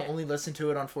song. okay. I don't only listen to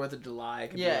it on 4th of July. It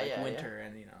could Yeah, be like yeah, winter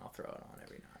and, I'll throw it on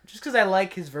every now. Just because I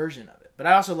like his version of it. But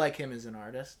I also like him as an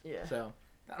artist. Yeah. So,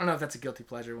 I don't know if that's a guilty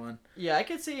pleasure one. Yeah, I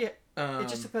could see. It Um,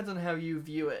 just depends on how you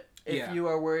view it. If yeah. you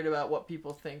are worried about what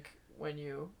people think when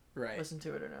you Right. listen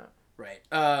to it or not. Right.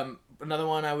 Another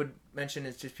one I would mention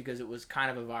is just because it was kind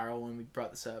of a viral when we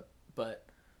brought this up, but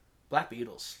Black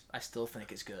Beatles I still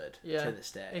think is good to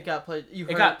this day. It got played. You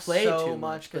heard It got played so too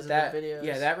much because of that the videos.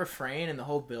 yeah, that refrain and the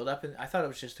whole build up, and I thought it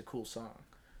was just a cool song,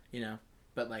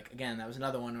 But like again, that was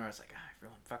another one where I was like,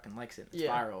 everyone fucking likes it. It's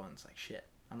viral, and it's like shit.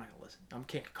 I'm not gonna listen. I'm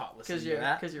can't caught listening to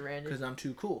that because you're Randy. because I'm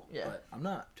too cool. Yeah. But I'm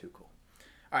not too cool.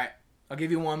 All right, I'll give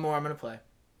you one more. I'm gonna play.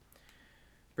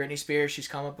 Britney Spears. She's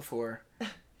come up before.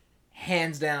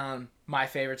 Hands down, my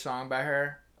favorite song by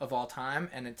her of all time,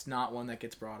 and it's not one that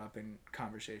gets brought up in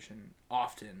conversation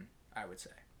often, I would say.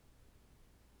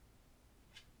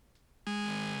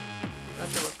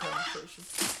 That's a conversation.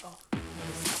 Oh.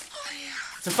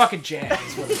 It's a fucking jam.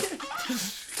 Is what it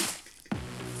is.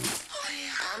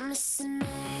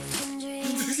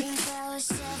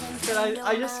 But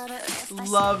I just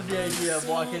love the idea of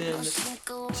walking in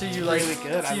to you like Really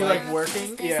good. to I you like- like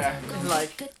working Yeah. and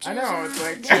like I know, it's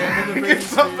like Jamming the Britney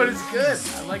Spears. but it's good.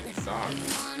 I like the song.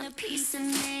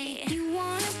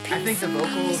 I think the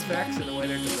vocal effects and the way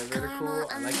they're delivered are cool.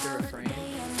 I like the refrain.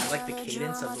 I like the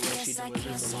cadence of the way she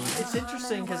delivers the lines. it's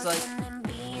interesting because like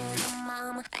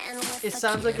it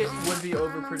sounds like it would be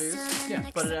overproduced. Yeah.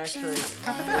 But it actually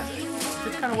Not the best. It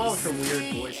fits kind of well with her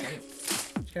weird voice.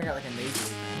 She's kind of got like a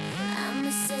nasally.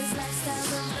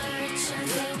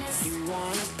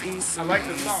 I like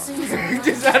the song.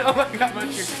 Just I don't like that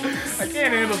much. I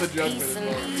can't handle the judgment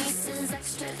anymore.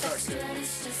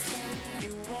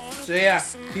 So yeah,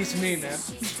 piece of me, man.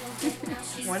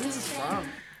 when is this from?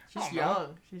 She's don't know.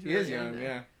 young. She's He really is young, then.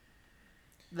 yeah.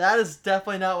 That is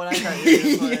definitely not what I thought you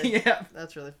were gonna play. Yeah.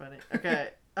 That's really funny. Okay.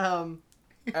 All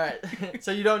right.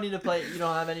 So you don't need to play. You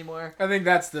don't have any more. I think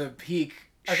that's the peak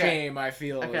Okay. shame I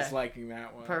feel Okay. is liking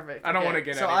that one. Perfect. I don't okay. want to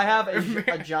get So any I have more.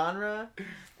 a genre,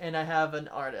 and I have an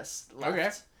artist left. Okay.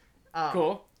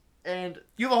 Cool. And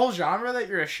You have a whole genre that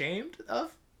you're ashamed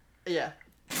of? yeah.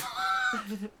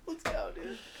 Let's go,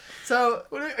 dude. So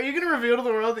What are you gonna reveal to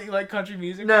the world that you like country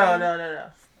music? no.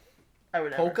 man? I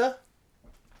would never. Polka?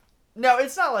 No,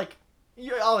 it's not like.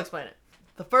 I'll explain it.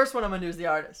 The first one I'm gonna do is the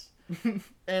artist,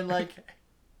 and like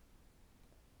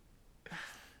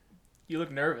You look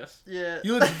nervous. yeah.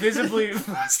 You look visibly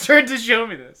flustered to show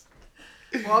me this.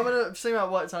 Well, I'm gonna think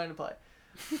about what song to play.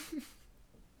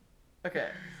 Okay,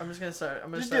 I'm just gonna start. I'm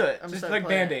gonna Just start, do it. I'm gonna Just start like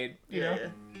playing. Band-Aid, you know?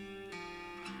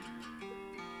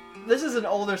 This is an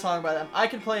older song by them. I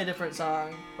could play a different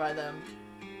song by them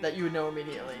that you would know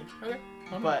immediately, Okay.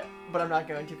 but I'm not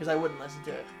going to because I wouldn't listen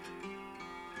to it.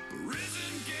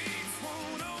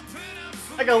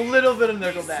 Like a little bit of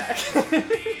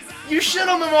Nickelback. You shit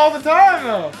on them all the time,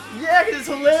 though. Yeah, because it's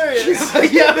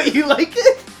hilarious. Yeah, but you like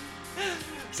it?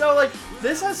 So like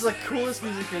this has the coolest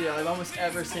music video I've almost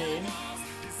ever seen,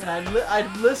 and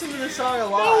I've listened to this song a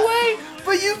lot. No way!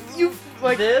 But you've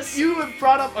like This- you have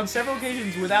brought up on several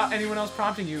occasions without anyone else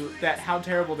prompting you that how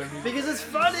terrible their music Because it's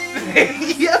funny,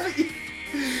 is. Yeah, but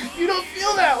you don't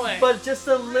feel that way. but just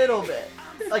a little bit.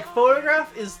 Like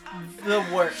Photograph is the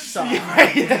worst song,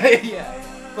 yeah.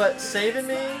 but Saving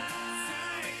Me.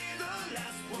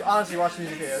 Honestly, watch the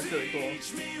music video. It's really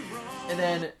cool. And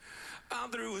then.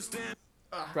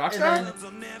 Rockstar?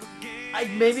 And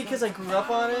then, maybe because I grew up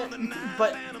on it,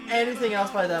 but anything else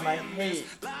by them I hate.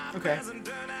 Okay.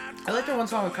 I like their one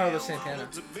song with Carlos Santana.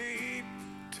 I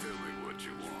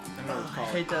don't know what it's I called.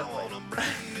 hate that one.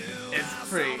 It's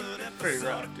pretty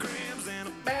rough, dude.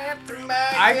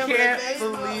 I can't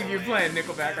believe you're playing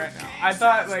Nickelback right now. I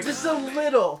thought like Just a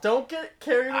little. Don't get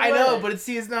carried away. I know, but it's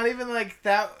not even like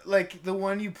that. Like the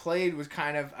one you played was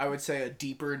kind of, I would say, a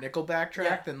deeper Nickelback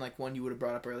track than like one you would have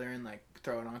brought up earlier and like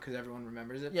throw it on because everyone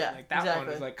remembers it. Yeah, But, like that one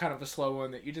exactly. is like kind of a slow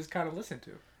one that you just kind of listen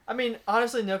to. I mean,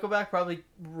 honestly, Nickelback probably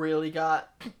really got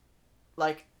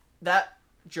like that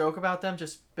joke about them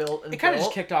just built and It kind of built.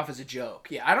 just kicked off as a joke.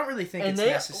 Yeah, I don't really think and it's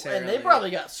they necessary. and they probably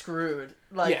got screwed.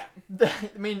 Like, Yeah.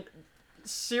 I mean,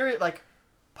 serious like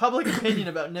public opinion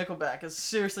about Nickelback is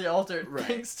seriously altered Right,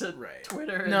 thanks to right.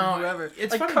 Twitter and No, whoever.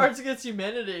 it's like funny- Cards Against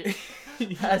Humanity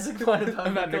has a point about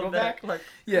Nickelback. Like,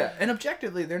 Yeah, and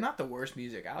objectively, they're not the worst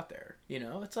music out there. You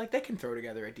know, it's like they can throw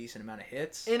together a decent amount of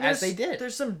hits, and as there's- they did.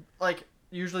 There's some like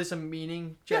usually some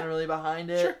meaning generally behind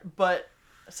it, sure. but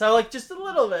so like just a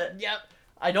little bit. Yep.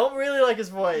 I don't really like his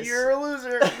voice. You're a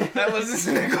loser. That listens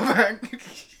to Nickelback.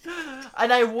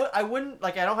 And I wouldn't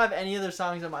like I don't have any other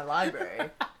songs in my library,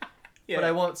 Yeah. but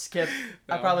I won't skip.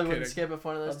 No, I probably I'm wouldn't kidding. skip if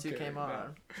one of those I'm two kidding, came no.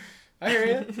 on. I hear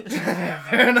you.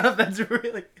 Fair enough. That's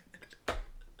really good.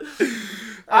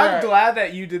 I'm Alright. glad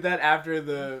that you did that after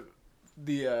the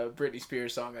Britney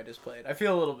Spears song I just played. I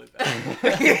feel a little bit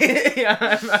better. Yeah,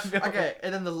 I feel Okay,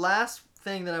 and then the last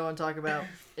thing that I want to talk about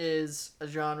is a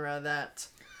genre that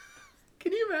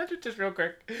Can you imagine, just real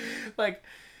quick, like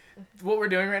what we're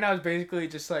doing right now is basically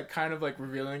just like kind of like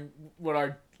revealing what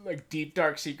our like deep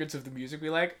dark secrets of the music we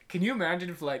like. Can you imagine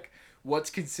if like what's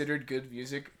considered good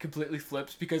music completely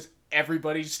flips because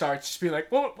everybody starts just being like,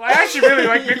 well, I actually really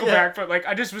like Nickelback, Yeah. but like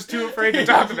I just was too afraid to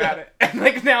talk about it. And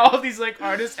like now all these like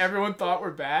artists everyone thought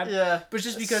were bad, yeah, but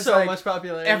just because so like much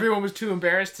popularity. everyone was too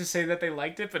embarrassed to say that they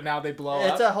liked it, but now they blow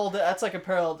It's up. that's like a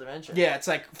parallel dimension. Yeah, it's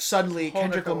like suddenly Whole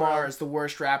Kendrick different Lamar world. is the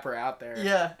worst rapper out there.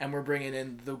 Yeah. And we're bringing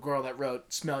in the girl that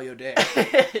wrote Smell Your Dick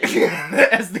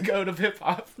as the goat of hip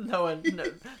hop. No,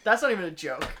 that's not even a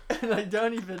joke. I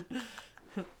don't even.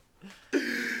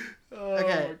 Oh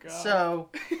Okay, my God. so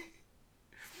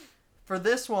for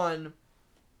this one,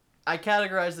 I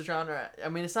categorize the genre. I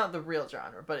mean, it's not the real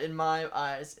genre, but in my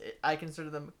eyes, I consider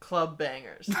them club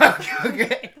bangers.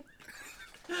 Okay.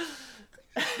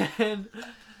 And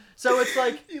so it's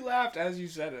like You laughed as you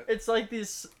said it. it's like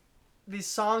these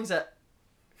songs that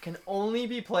can only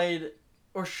be played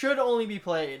or should only be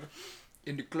played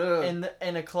In the club.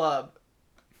 in a club.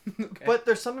 Okay. But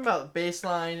there's something about the bass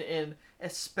line and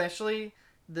especially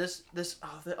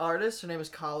the artist, her name is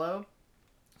Kalo.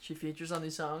 She features on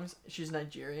these songs. She's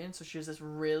Nigerian, so she has this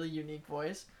really unique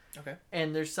voice. Okay.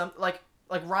 And there's some like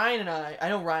Ryan and I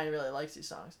know Ryan really likes these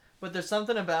songs, but there's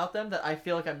something about them that I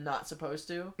feel like I'm not supposed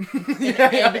to in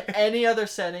any other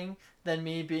setting than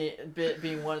me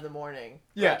being 1 a.m.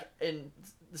 Yeah. like, in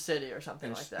the city or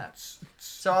something like that.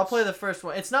 So I'll play the first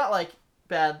one. It's not like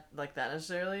bad like that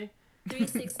necessarily.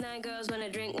 369 girls wanna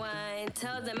drink wine.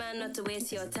 Tell the man not to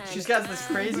waste your time. She's got this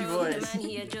crazy The voice. man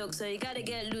he a joke, so you gotta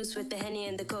get loose with the Henny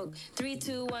and the Coke. 3,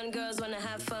 2, 1, girls wanna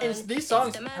have fun. And these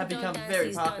songs have become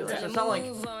very popular. So it's not like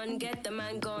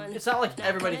it's not like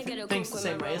everybody thinks the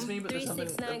same way as me, but there's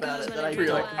something about it that I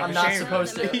feel like I'm not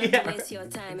supposed to. Yeah. Waste your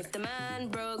time. If the man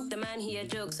broke, the man he a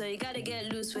joke, so you gotta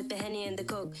get loose with the Henny and the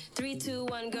Coke. 3, 2,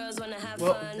 1, girls wanna have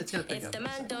Well, fun. it's gonna pick If up. the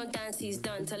man don't dance, he's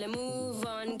done. Tell him move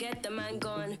on, get the man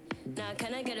gone. Now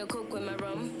can I get a Coke with my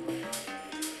rum?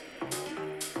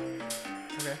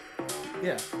 Okay.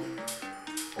 Yeah.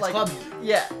 It's Like club music.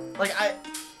 yeah, like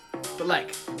But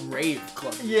like rave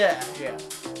club music. yeah, Yeah.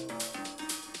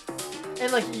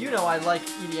 and like I like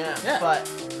EDM, Yeah. but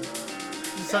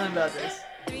there's something about this.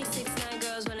 369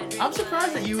 girls wanna drink I'm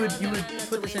surprised that wine. you would Tell the man not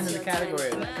put to this into waste the your time. category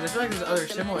If of the that because I man feel like there's other broke,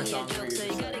 the similar man he a songs where joke, you're so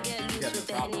just you like gotta get you loose have with the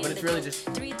the problem, Henny but and it's the really Coke. just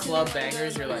 3, 2, club 1, bangers.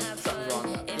 girls You're wanna like have something's fun.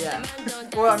 wrong about it. If Yeah. the man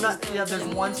don't Well, I'm dance, not. he's Yeah, done. there's Tell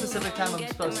him one move specific time on, I'm get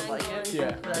the supposed to man like gone. it.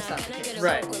 Yeah. But that's not the Can I get case. a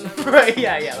Right. Coke with my rum? Right.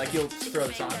 Yeah. Like you'll throw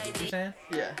this on. You're saying?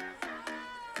 Yeah.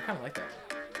 I kind of like that.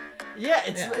 Yeah,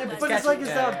 it's Yeah. but It's it's catchy. like it's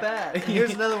Yeah, not yeah. bad. And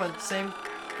here's another one. Same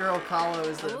girl Kahlo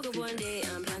is I woke the up one feature. day,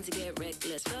 I'm planning to get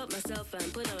reckless. Felt myself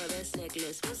and put on my best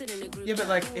necklace. Posted in the group Yeah, but chat,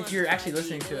 like who if wants you're to actually try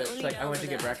listening deep? to it, Only it's like I down went to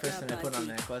for get that breakfast and I put on the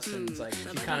party. necklace and it's like But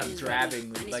you my kind of name's drabbing Red.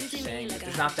 with like And it's saying like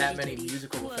there's a not that hot many pink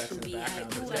musical who effects in the be background, hype,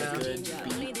 but who it's got a else good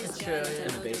can beat drop? That's true, And yeah.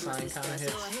 and the bass line kind of So I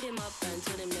hits. hit him up and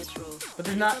told him let's roll. But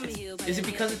there's not. Is it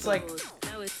because it's like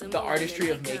the artistry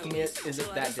of making it? Is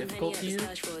it that difficult to you?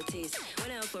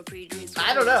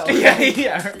 I don't know. Yeah,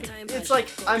 yeah. It's like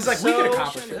I'm It's like so, we could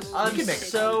accomplish this. I'm We could make it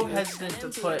so fun. hesitant to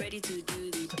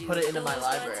put it into my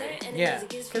library. Yeah.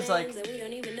 Because like, We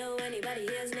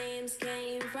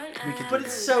could. but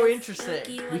it's so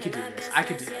interesting. We could do this. I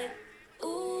could do that.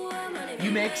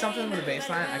 You make something with a bass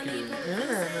line, I could do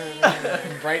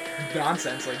it. Write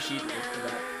nonsense like she did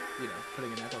without,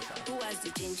 putting an echo sound.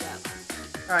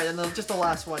 All right, and then just the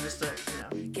last one, just to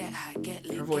Get high, get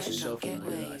lit, Her voice get is so drunk,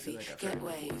 familiar, get though. I feel wavy, like I've get heard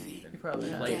wavy. you probably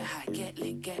have. Like- Get high, get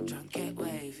lit, get drunk, get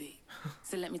wavy.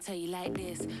 So let me tell you like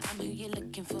this. I'm who you're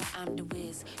looking for, I'm the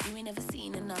whiz. You ain't never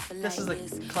seen another This like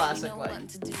is the this. classic, You know like, what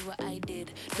to do, what I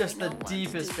did. just You know the what to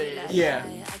deepest do, bass. like Yeah.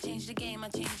 I changed the game, I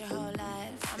changed your whole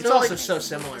life. It's also so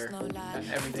similar. That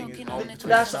everything is all between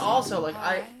That's songs. also like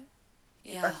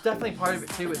that's definitely part of it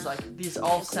too. Is like these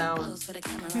all sound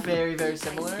very, very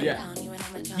similar. Yeah.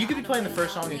 You could be playing the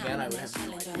first song again, I would have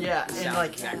no idea. Yeah, It and sounds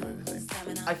like exactly the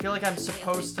same. I feel like I'm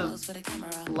supposed to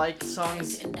like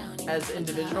songs as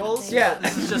individuals. Yeah. but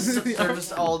this is just they're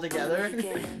just all together.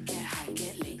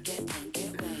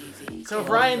 So if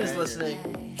Ryan is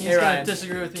listening, he's Hey, gonna Ryan.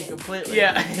 disagree with me completely.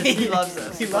 Yeah. because he loves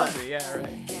this. He but- loves it, yeah, right.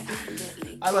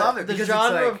 I but love it The because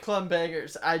genre it's like, of club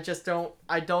bangers, I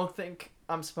don't think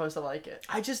I'm supposed to like it.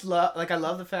 I just love, I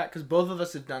love the fact, because both of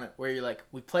us have done it, where you're like,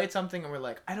 we played something and we're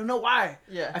like, I don't know why.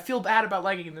 Yeah. I feel bad about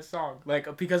liking this song.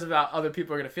 Like, because of how other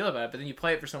people are going to feel about it, but then you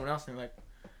play it for someone else and you're like,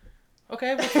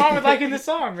 okay, what's wrong with liking this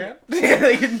song, man?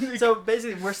 So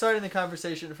basically, we're starting the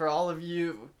conversation for all of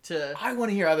you to. I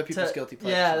want to hear other people's guilty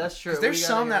pleasures. Yeah, that's true. 'Cause there's We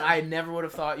gotta some that hear I never would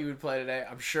have thought you would play today.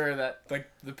 I'm sure that, like,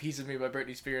 The Piece of Me by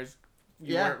Britney Spears,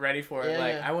 you Yeah. weren't ready for it. Yeah,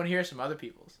 Like, yeah. I want to hear some other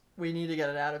people's. We need to get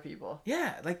it out of people.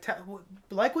 Yeah, like,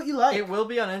 like what you like. It will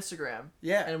be on Instagram.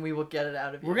 Yeah. And we will get it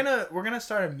out of you. We're gonna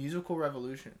start a musical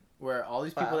revolution where all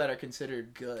these people Wow. that are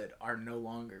considered good are no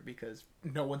longer, because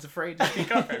no one's afraid to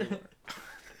speak up anymore.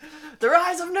 The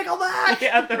rise of Nickelback.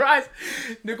 Yeah, the rise.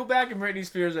 Nickelback and Britney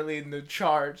Spears are leading the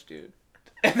charge, dude.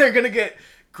 And they're gonna get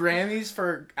Grammys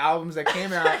for albums that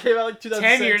came out, Came out like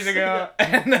 2006. 10 years ago,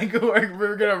 and like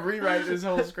we're gonna rewrite this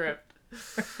whole script.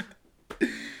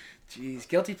 Jeez,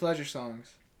 guilty pleasure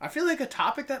songs. I feel like a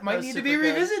topic that might That was need to be super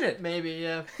good. revisited. Maybe,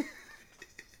 yeah.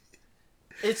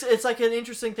 It's like an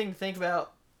interesting thing to think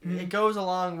about. Mm-hmm. It goes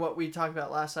along what we talked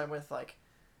about last time with like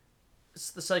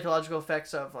the psychological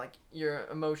effects of like your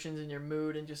emotions and your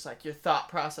mood and just like your thought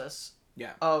process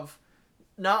Yeah. of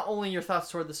not only your thoughts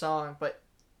toward the song but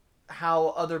how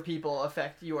other people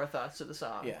affect your thoughts to the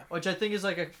song. Yeah. Which I think is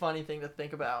like a funny thing to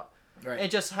think about. Right. And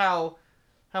just how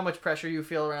much pressure you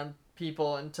feel around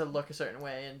people and to look a certain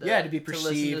way and Yeah, to be listen to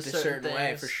perceived a certain way,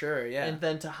 things, for sure, yeah. and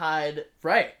then to hide it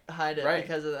Right.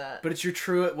 because of that. But it's your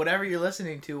true, whatever you're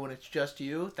listening to when it's just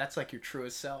you, that's like your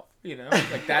truest self, you know?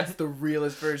 Like, that's the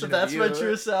realest version So that's of you. my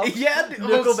truest self? Yeah,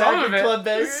 well, Nickelback some of and it. Club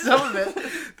Bangers? Some of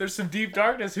it. There's some deep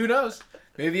darkness. Who knows?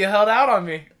 Maybe you held out on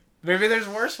me. Maybe there's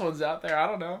worse ones out there. I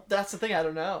don't know. That's the thing, I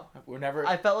don't know. We're never.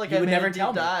 I felt like you I would made never a deep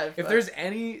tell me. dive, If but- there's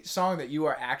any song that you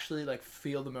are actually like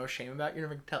feel the most shame about, you're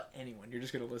never gonna tell anyone. You're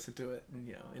just gonna listen to it,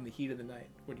 you know, in the heat of the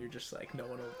night when you're just like no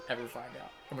one will ever find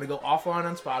out. I'm gonna go offline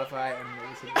on Spotify and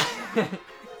listen to it.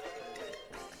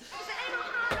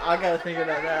 I gotta think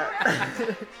about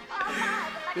that.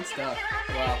 Good stuff.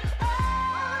 Wow.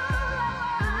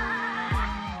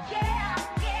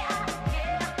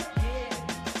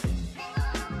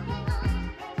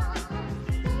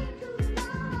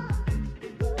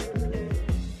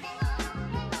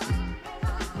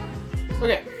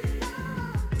 Okay,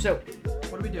 so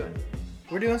What are we doing?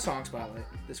 we're doing Song Spotlight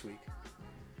this week,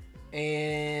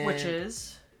 and Which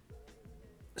is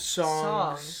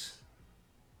songs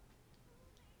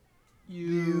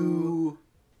you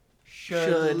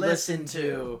should listen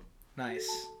to. Nice.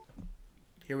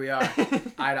 Here we are,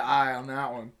 eye to eye on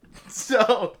that one.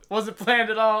 So, wasn't planned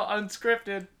at all,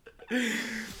 unscripted.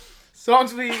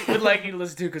 Songs we would like you to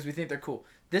listen to because we think they're cool.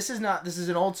 This is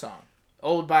an old song.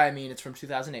 Old by, I mean, it's from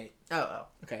 2008. Oh.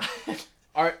 Okay.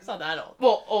 It's not that old.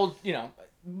 Well, old, you know,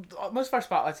 most of our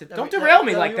spotlights. That Don't we- derail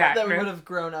me that like we- that, That we man. would have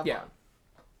grown up Yeah.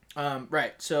 on.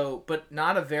 Right. So, but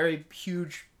not a very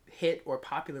huge hit or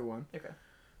popular one. Okay.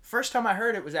 First time I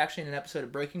heard it was actually in an episode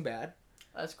of Breaking Bad.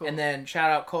 That's cool. And then shout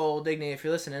out Cole Digney if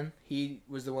you're listening. He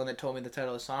was the one that told me the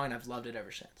title of the song, and I've loved it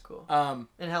ever since. Cool.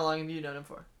 And how long have you known him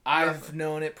for? I've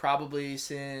known it probably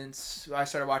since I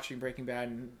started watching Breaking Bad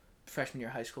in freshman year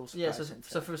of high school. Yeah,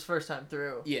 so for his first time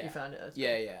through, you found it.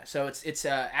 Yeah. So it's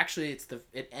actually it's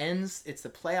the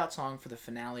play out song for the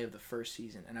finale of the first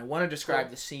season, and I want to describe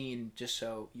the scene just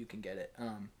so you can get it.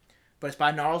 But it's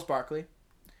by Gnarls Barkley,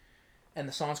 and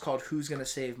the song's called "Who's Gonna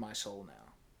Save My Soul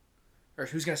Now," or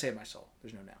 "Who's Gonna Save My Soul."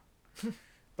 There's no now.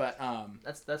 But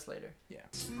that's later. Yeah.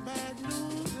 Bad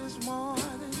news this morning,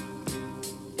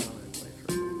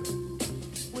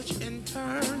 which in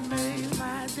turn made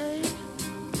my day.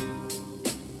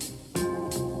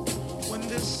 When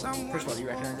there's someone First of all, do you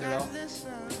recognize it at all? I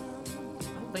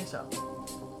don't think so.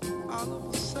 All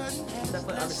of a sudden,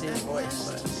 Definitely obviously his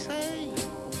voice, but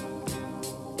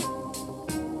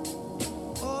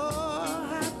oh,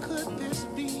 how could this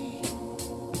be?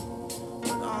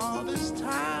 When all this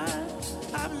time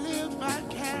I've lived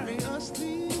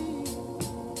vicariously.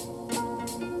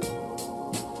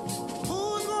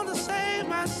 Who's gonna save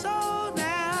my soul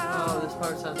now? Oh, this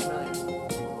part sounds familiar.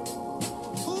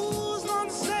 Who's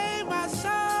gonna save my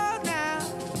soul now?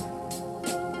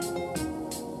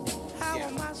 How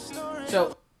am I story?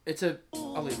 So it's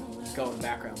I'll leave it go in the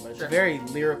background, but it's a very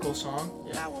lyrical song.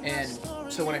 Yeah. And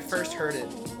so when I first heard it,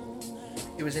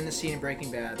 it was in the scene in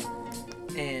Breaking Bad,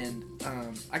 and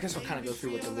I guess I'll kind of go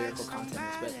through what the lyrical content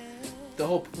is, but the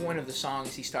whole point of the song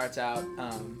is he starts out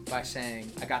by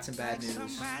saying, "I got some bad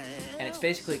news," and it's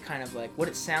basically kind of like what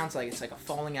it sounds like. It's like a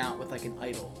falling out with like an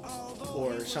idol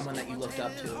or someone that you looked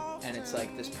up to, and it's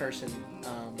like this person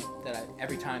that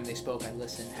every time they spoke, I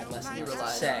listened, had less than to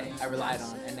say, I relied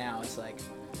on, and now it's like,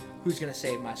 who's gonna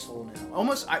save my soul now?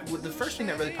 Almost, the first thing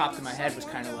that really popped in my head was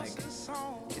kind of like,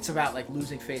 it's about like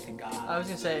losing faith in God. I was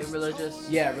gonna say religious.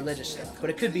 Yeah, religious stuff, but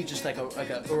it could be just like a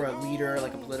leader,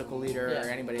 like a political leader, or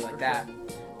anybody like that.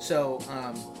 So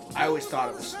I always thought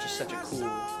it was just such a cool,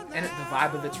 and the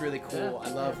vibe of it's really cool. I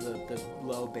love the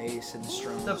low bass and the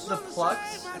strums. The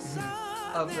plucks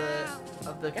of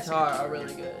the guitar are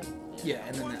really good. Yeah,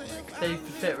 and then that like they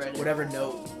fit right in. Whatever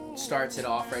note starts it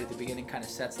off right at the beginning kind of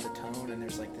sets the tone, and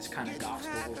there's like this kind of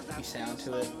gospel-y sound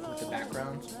to it with the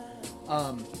backgrounds.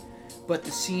 But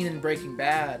the scene in Breaking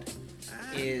Bad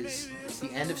it's the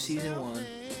end of season 1,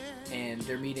 and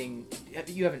they're meeting. Have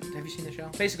you seen the show?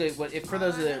 Basically, for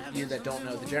those of you that don't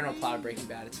know, the general plot of Breaking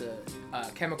Bad, it's a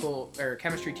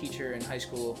chemistry teacher in high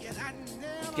school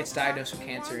gets diagnosed with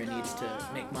cancer and needs to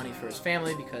make money for his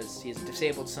family because he has a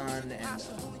disabled son and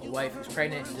a wife who's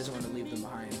pregnant and doesn't want to leave them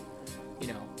behind,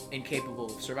 incapable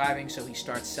of surviving. So he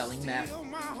starts selling meth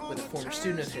with a former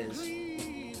student of his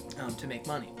to make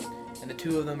money. And the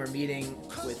two of them are meeting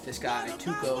with this guy,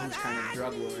 Tuco, who's kind of a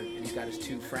drug lord, and he's got his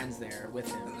two friends there with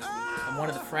him. And one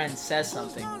of the friends says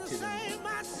something to them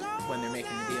when they're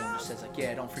making the deal, and just says, like,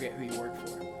 yeah, don't forget who you work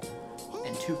for.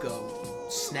 And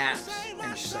Tuco snaps,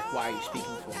 and it's just like, why are you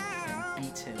speaking for me? And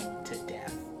beats him to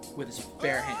death with his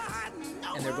bare hands.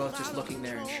 And they're both just looking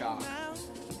there in shock.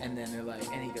 And then they're like,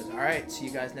 and he goes, all right, see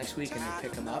you guys next week. And they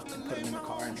pick him up and put him in the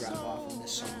car and drive off, and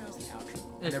this song is the outro.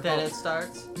 And then it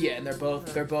starts? Yeah, and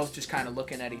they're both just kind of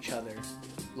looking at each other,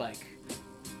 like,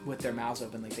 with their mouths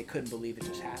open, like they couldn't believe it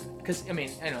just happened. Because, I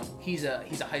mean, I know, he's a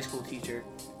high school teacher.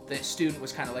 The student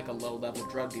was kind of like a low-level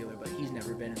drug dealer, but he's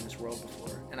never been in this world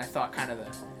before. And I thought kind of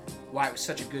why it was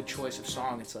such a good choice of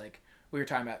song. It's like, we were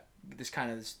talking about this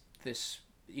kind of this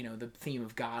the theme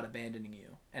of God abandoning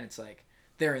you. And it's like,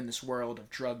 they're in this world of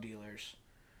drug dealers,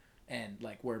 and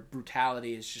like where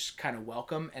brutality is just kind of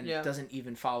welcome and it doesn't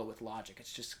even follow with logic.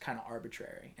 It's just kind of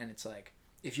arbitrary. And it's like,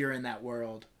 if you're in that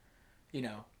world,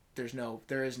 there is no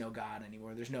God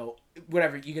anymore. There's no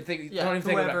whatever you can think. Don't even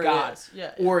think about God.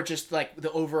 Or just like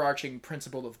the overarching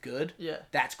principle of good. Yeah.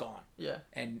 That's gone. Yeah.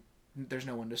 And there's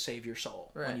no one to save your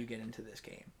soul when you get into this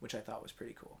game, which I thought was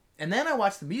pretty cool. And then I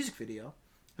watched the music video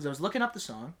because I was looking up the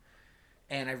song,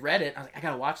 and I read it. I was like, I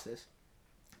gotta watch this.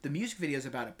 The music video is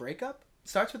about a breakup. It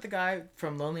starts with the guy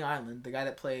from Lonely Island, the guy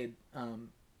that played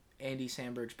Andy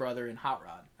Samberg's brother in Hot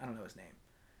Rod. I don't know his name.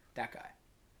 That guy.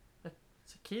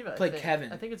 It's Akiva. Played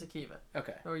Kevin. I think it's Akiva.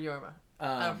 Okay. Or Yorma.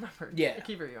 I don't remember. Yeah.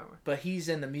 Akiva or Yorma. But he's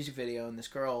in the music video, and this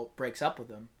girl breaks up with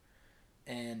him.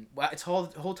 And it's the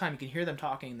whole time you can hear them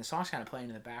talking, and the song's kind of playing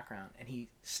in the background. And he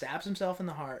stabs himself in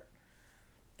the heart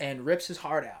and rips his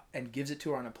heart out and gives it to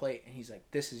her on a plate. And he's like,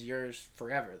 this is yours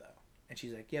forever, though. And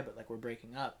she's like, yeah, but like we're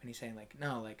breaking up. And he's saying like,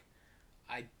 no, like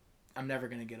I'm never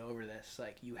gonna get over this.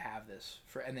 Like you have this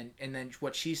and then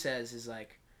what she says is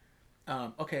like,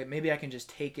 okay, maybe I can just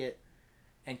take it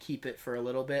and keep it for a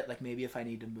little bit, like maybe if I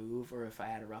need to move or if I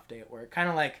had a rough day at work. Kind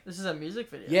of like This is a music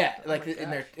video. yeah, Oh like my in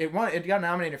gosh. there it got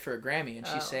nominated for a Grammy, and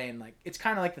she's Oh. saying like it's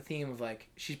kind of like the theme of like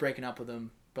she's breaking up with him,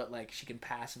 but like she can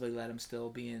passively let him still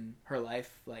be in her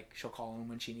life. Like she'll call him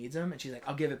when she needs him, and she's like,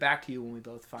 I'll give it back to you when we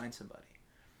both find somebody.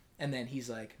 And then he's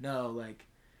like, no, like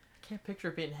I can't picture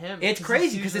it being him. it's 'cause crazy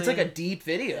he's because it's like a usually- deep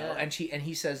video, Yeah. and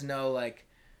he says no, like,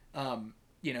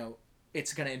 you know,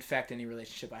 it's gonna infect any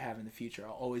relationship I have in the future.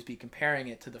 I'll always be comparing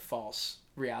it to the false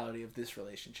reality of this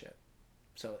relationship.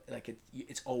 So like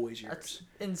it's always yours.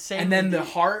 That's insane. And then the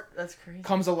heart That's crazy.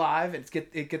 comes alive, and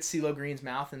it gets CeeLo Green's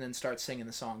mouth, and then starts singing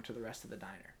the song to the rest of the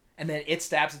diner. And then it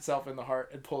stabs itself in the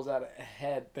heart and pulls out a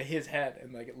head, his head,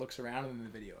 and like it looks around, and then the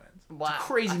video ends. Wow. It's a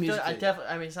crazy I music video.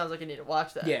 definitely. I mean, it sounds like I need to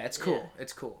watch that. Yeah, it's cool.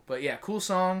 It's cool. But yeah, cool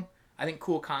song. I think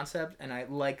cool concept, and I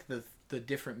like the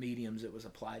different mediums it was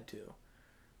applied to.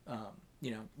 You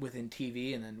know, within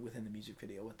TV and then within the music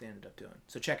video, what they ended up doing.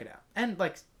 So check it out. And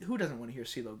like, who doesn't want to hear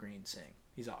CeeLo Green sing?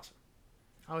 He's awesome.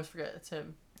 I always forget it's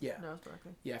him. Yeah. No, it's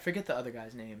Berkeley. Yeah, I forget the other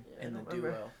guy's name Yeah, I in the don't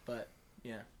remember. duo, but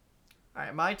yeah. All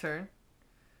right, my turn.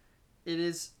 It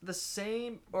is the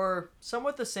same or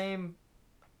somewhat the same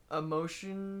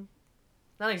emotion.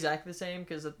 Not exactly the same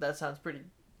because that sounds pretty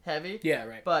heavy. Yeah,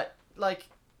 right. But like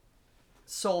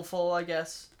soulful, I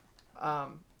guess.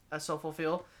 A soulful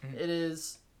feel. Mhm. It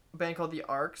is a band called The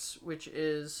Arcs, which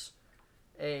is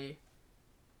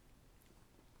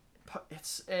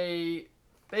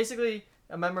basically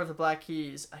a member of the Black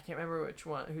Keys. I can't remember which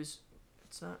one. I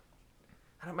don't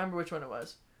remember which one it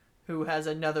was. Who has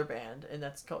another band, and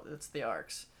it's The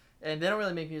Arcs. And they don't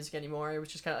really make music anymore. It was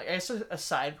just kind of like, I guess, a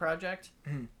side project.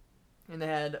 Mhm. And they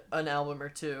had an album or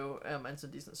two and some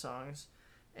decent songs.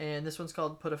 And this one's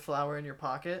called Put a Flower in Your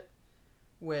Pocket,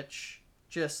 which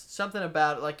just something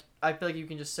about it, like, I feel like you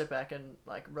can just sit back and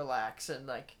like relax and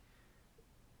like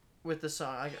with the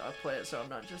song. I'll play it so I'm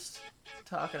not just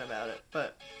talking about it,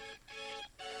 but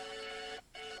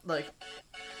like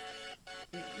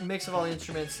mix of all the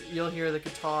instruments, you'll hear the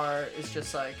guitar is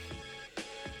just like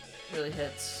really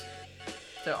hits.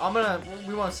 So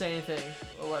we won't say anything.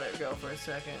 We'll let it go for a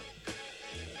second.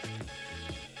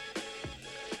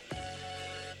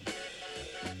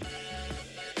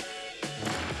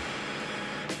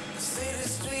 City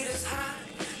street is hot.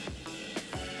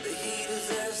 The heat is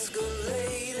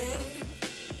escalating.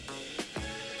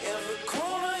 Every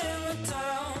corner in the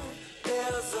town,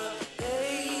 there's a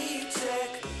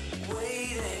paycheck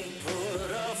waiting.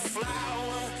 Put a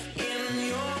flower in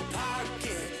your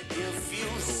pocket. If you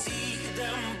see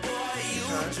them, boy, you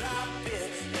drop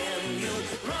it and you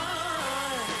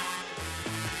run.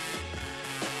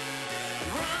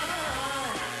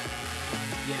 Run.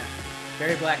 Yeah.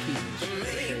 Very Black Keys. For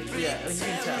sure. Yeah, you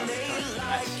can tell.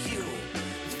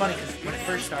 It's funny because when it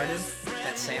first started,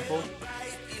 that sample,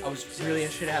 I was really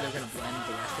interested in how they were going to blend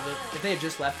the rest of it. If they had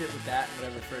just left it with that,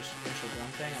 whatever first initial drum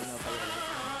thing, I don't know if I would have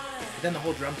liked it. But then the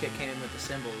whole drum kit came in with the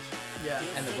cymbals. Yeah.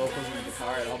 And the vocals and the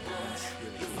guitar, it all blends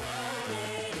really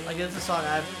cool. Like it's a song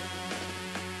I've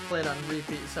played on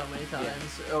repeat so many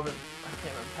times over I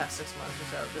can't remember past 6 months or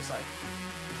so. Just like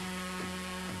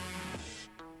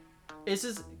this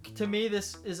is to me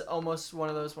this is almost one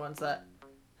of those ones that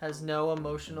has no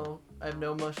emotional. I have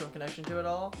no emotional connection to it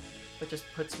all, but just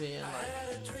puts me in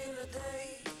like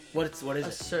What is a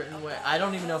it? certain way. I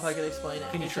don't even know if I could explain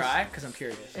it. Can you It try? Because I'm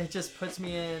curious. It just puts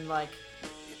me in like.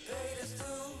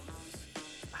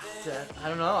 I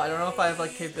don't know. I don't know if I have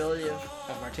like capability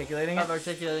Of articulating of it?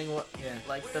 articulating what Yeah.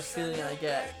 like the feeling I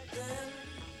get.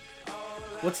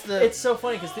 What's the... It's so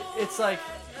funny because it's like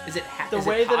Is it the is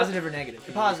way it that positive or negative?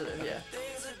 positive, yeah.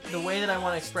 The way that I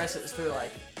want to express it is through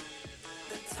like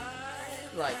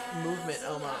movement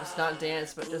almost, not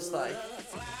dance, but just like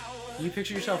You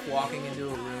picture yourself walking into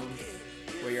a room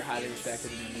where you're highly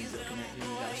respected and everyone's looking at you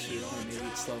and you got a suit on, maybe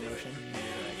it's slow motion. And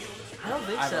you're like, I don't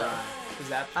think I've so. arrived. Is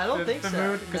that I don't think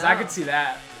so. Because No. I could see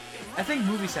that. I think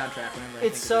movie soundtrack whenever I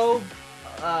It's think so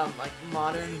of like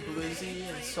modern bluesy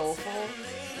and soulful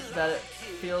that it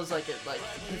feels like it like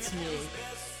hits me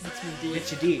deep.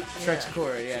 Hits you deep. Strikes Yeah. a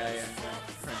chord. Yeah. Right.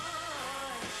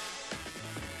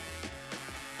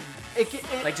 It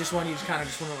Like just one you just kind of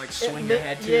just want to like swing it your ma-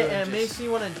 head to. Yeah, and and it just, makes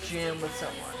you want to jam with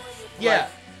someone. Yeah.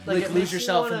 Like Like it lose makes you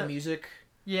yourself in wanna- the music.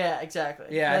 Yeah, exactly.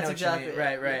 Yeah, That's I know exactly what you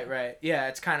mean. it. Right. Yeah,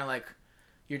 it's kind of like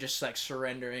you're just like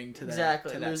surrendering to that.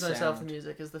 Exactly. To that Lose myself in sound.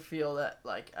 music is the feel that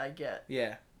like I get.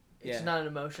 Yeah. It's Yeah. not an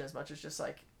emotion as much as just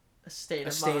like a state A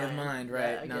of state mind. of mind, that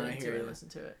right. I No, get I into hear and you. listen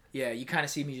to it. Yeah, you kind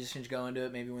of see musicians go into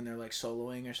it maybe when they're like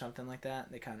soloing or something like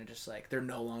that. They kind of just like they're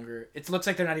no longer. It looks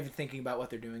like they're not even thinking about what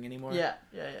they're doing anymore. Yeah.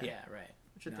 Yeah, right.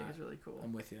 Which I think is really cool.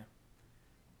 I'm with you.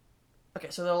 Okay,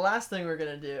 so the last thing we're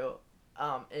gonna do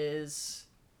is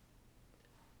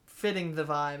fitting the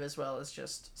vibe as well as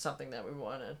just something that we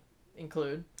want to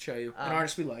include. Show you an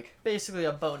artist we like. Basically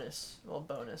a bonus song.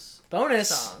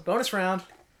 Bonus round.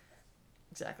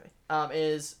 Exactly.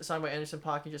 Is a song by Anderson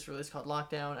 .Paak he just released called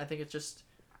Lockdown. I think it's just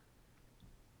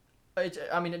it's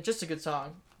just a good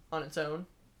song on its own.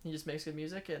 He just makes good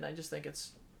music, and I just think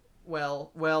it's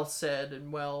well said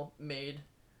and well made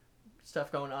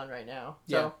stuff going on right now.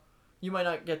 So Yeah. you might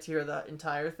not get to hear the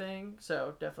entire thing,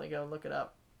 so definitely go look it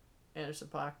up, Anderson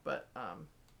 .Paak. But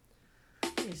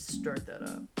let me start that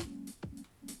up.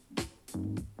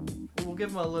 We'll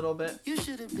give them a little bit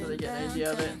so they get an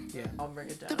idea of it. Yeah. I'll bring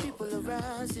it down. The people are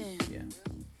rising. Yeah.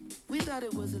 We thought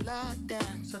it was a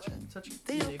lockdown. Such a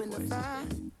They unique opened the voice. fire.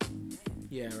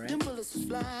 Yeah, Them right? bullets was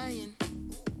flying.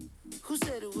 Who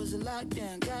said it was a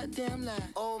lockdown? Goddamn lie.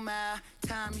 Oh my,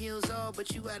 time heals all,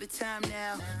 but you out of time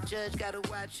now. Judge gotta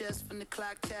watch us from the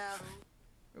clock tower.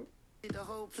 The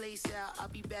whole place out. I'll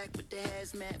be back with the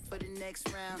hazmat for the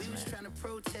next round. We was trying to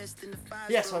protest in the fire.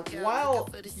 Yeah, so while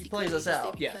he plays us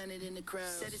out, Yeah.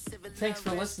 thanks for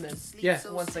listening. Yeah.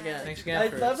 Once again. Thanks again I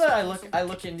for- love that I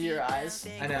look into your eyes.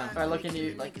 I know. Or I look into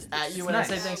you, like at you when nice.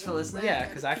 I say thanks for listening. Yeah,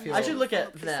 because I feel... I should look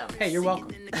at them. Hey, you're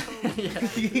welcome. Yeah.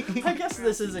 I guess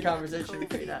this is a conversation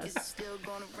between us.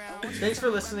 Thanks for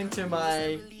listening to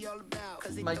my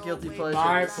guilty pleasure.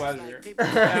 My pleasure.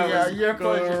 Yeah, was your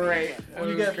pleasure. great. That You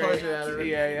was get great. pleasure out of it.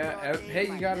 Yeah. Hey,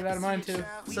 you got it out of mine, too.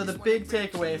 So the big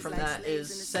takeaway from that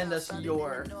is send us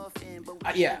your...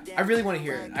 Yeah, I really want to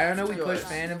hear it. I know we push Yours.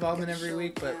 fan involvement every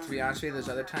week, but to be honest with you, there's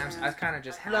other times I kind of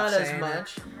just have Not as saying it.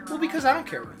 much. Well, because I don't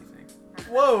care what you think.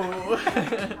 Whoa!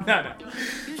 No.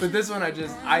 But this one,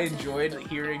 I enjoyed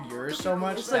hearing yours so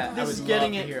much It's that like I this would is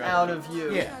getting love to it hear out other of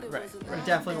you. Yeah, right. We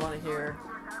definitely want to hear.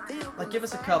 Like, give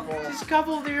us a couple. Just a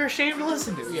couple that you're ashamed to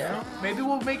listen to. Yeah. You know? Maybe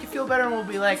we'll make you feel better and we'll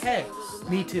be like, hey,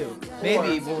 me too.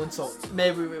 Maybe we'll insult you.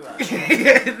 Maybe we will.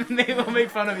 Maybe we'll make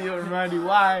fun of you and remind you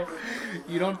why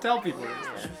you don't tell people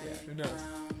this. Yeah, who knows?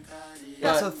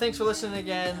 Yeah, But- so thanks for listening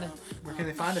again. Where can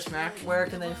they find us, Mac? Where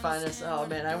can they find us? Oh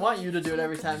man, I want you to do it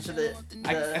every time to the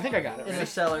I think I got it. Ready?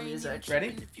 Interstellar music.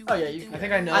 Ready? Oh yeah, you can. I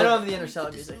think I know. I don't have the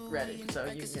Interstellar music ready, so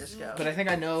you can just go. But I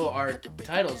think I know our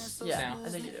titles yeah, now. I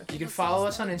think you do. You can follow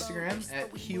us on Instagram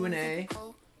at Q&A,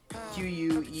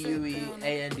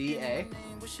 QUEUEANDA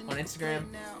on Instagram.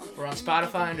 We're on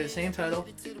Spotify under the same title.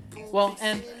 Well,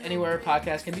 and anywhere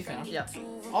podcasts can be found. Yeah.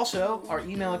 Also, our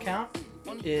email account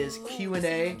is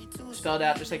Q&A, spelled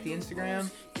out just like the Instagram,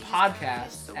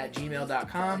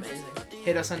 podcast@gmail.com.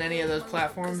 Hit us on any of those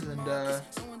platforms, and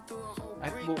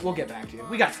we'll get back to you.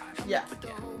 We got time. Yeah.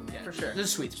 Yeah. For sure. This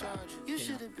is a sweet spot. You know.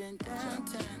 So,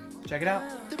 check it out.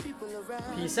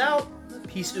 Peace out.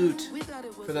 Peace out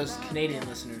for those Canadian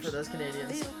listeners. For those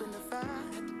Canadians.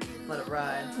 Let it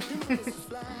ride.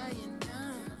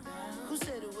 Who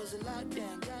said it was a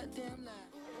lockdown?